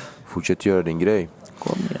 Fortsätt göra din grej.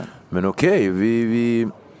 Kom igen. Men okej, vi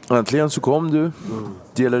äntligen så kom du.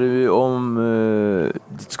 Delade vi om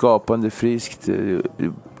ditt skapande friskt.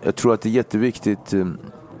 Jag tror att det är jätteviktigt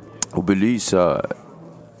att belysa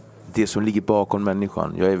det som ligger bakom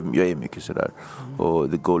människan. Jag är mycket sådär.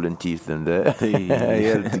 Och the golden teeth and the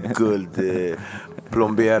helt guld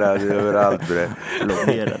plomberad överallt.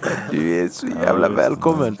 Du är så jävla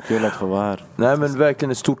välkommen. Kul att få vara här. Nej, men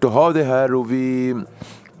verkligen är stort att ha det här. Och vi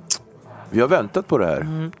har väntat på det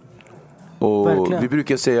här. Och verkligen. vi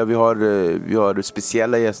brukar säga att vi har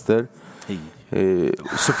speciella gäster.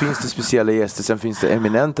 Så finns det speciella gäster. Sen finns det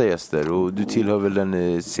eminenta gäster. Och du tillhör väl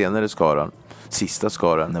den senare skaran. Sista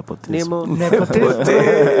skaran. Nepotism.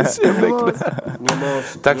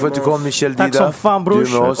 Tack för att du kom, Michel Dida. Tack som fan,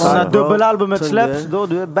 brors. Du med oss. Och när dubbelalbumet släpps, då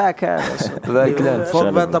du är back här alltså. Verkligen.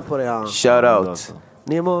 Folk väntar på det här. Shout out.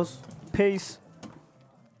 Nemos. Peace.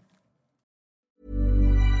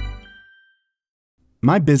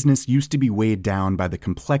 My business used to be weighed down by the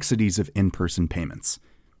complexities of in-person payments.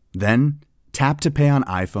 Then, Tap to Pay on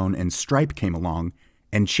iPhone and Stripe came along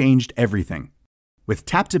and changed everything. With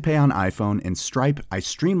Tap to Pay on iPhone and Stripe, I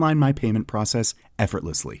streamlined my payment process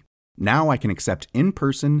effortlessly. Now I can accept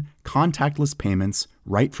in-person, contactless payments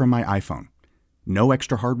right from my iPhone. No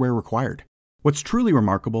extra hardware required. What's truly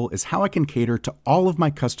remarkable is how I can cater to all of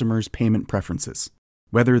my customers' payment preferences.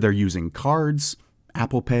 Whether they're using cards,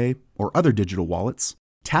 Apple Pay, or other digital wallets,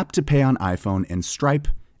 Tap to Pay on iPhone and Stripe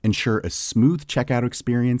ensure a smooth checkout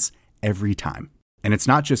experience every time. And it's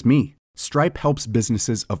not just me. Stripe helps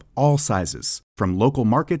businesses of all sizes, from local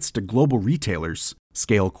markets to global retailers,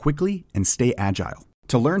 scale quickly and stay agile.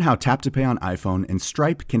 To learn how Tap to Pay on iPhone and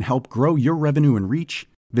Stripe can help grow your revenue and reach,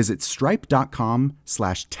 visit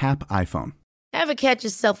stripe.com/tapiphone. Ever catch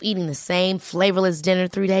yourself eating the same flavorless dinner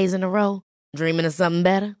 3 days in a row? Dreaming of something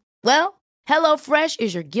better? Well, HelloFresh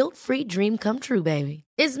is your guilt-free dream come true, baby.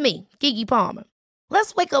 It's me, Keke Palmer.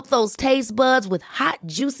 Let's wake up those taste buds with hot,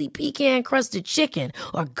 juicy pecan-crusted chicken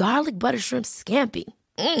or garlic butter shrimp scampi.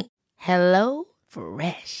 Hello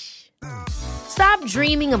Fresh. Stop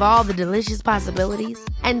dreaming of all the delicious possibilities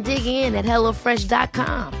and dig in at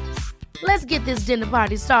HelloFresh.com. Let's get this dinner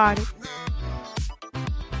party started.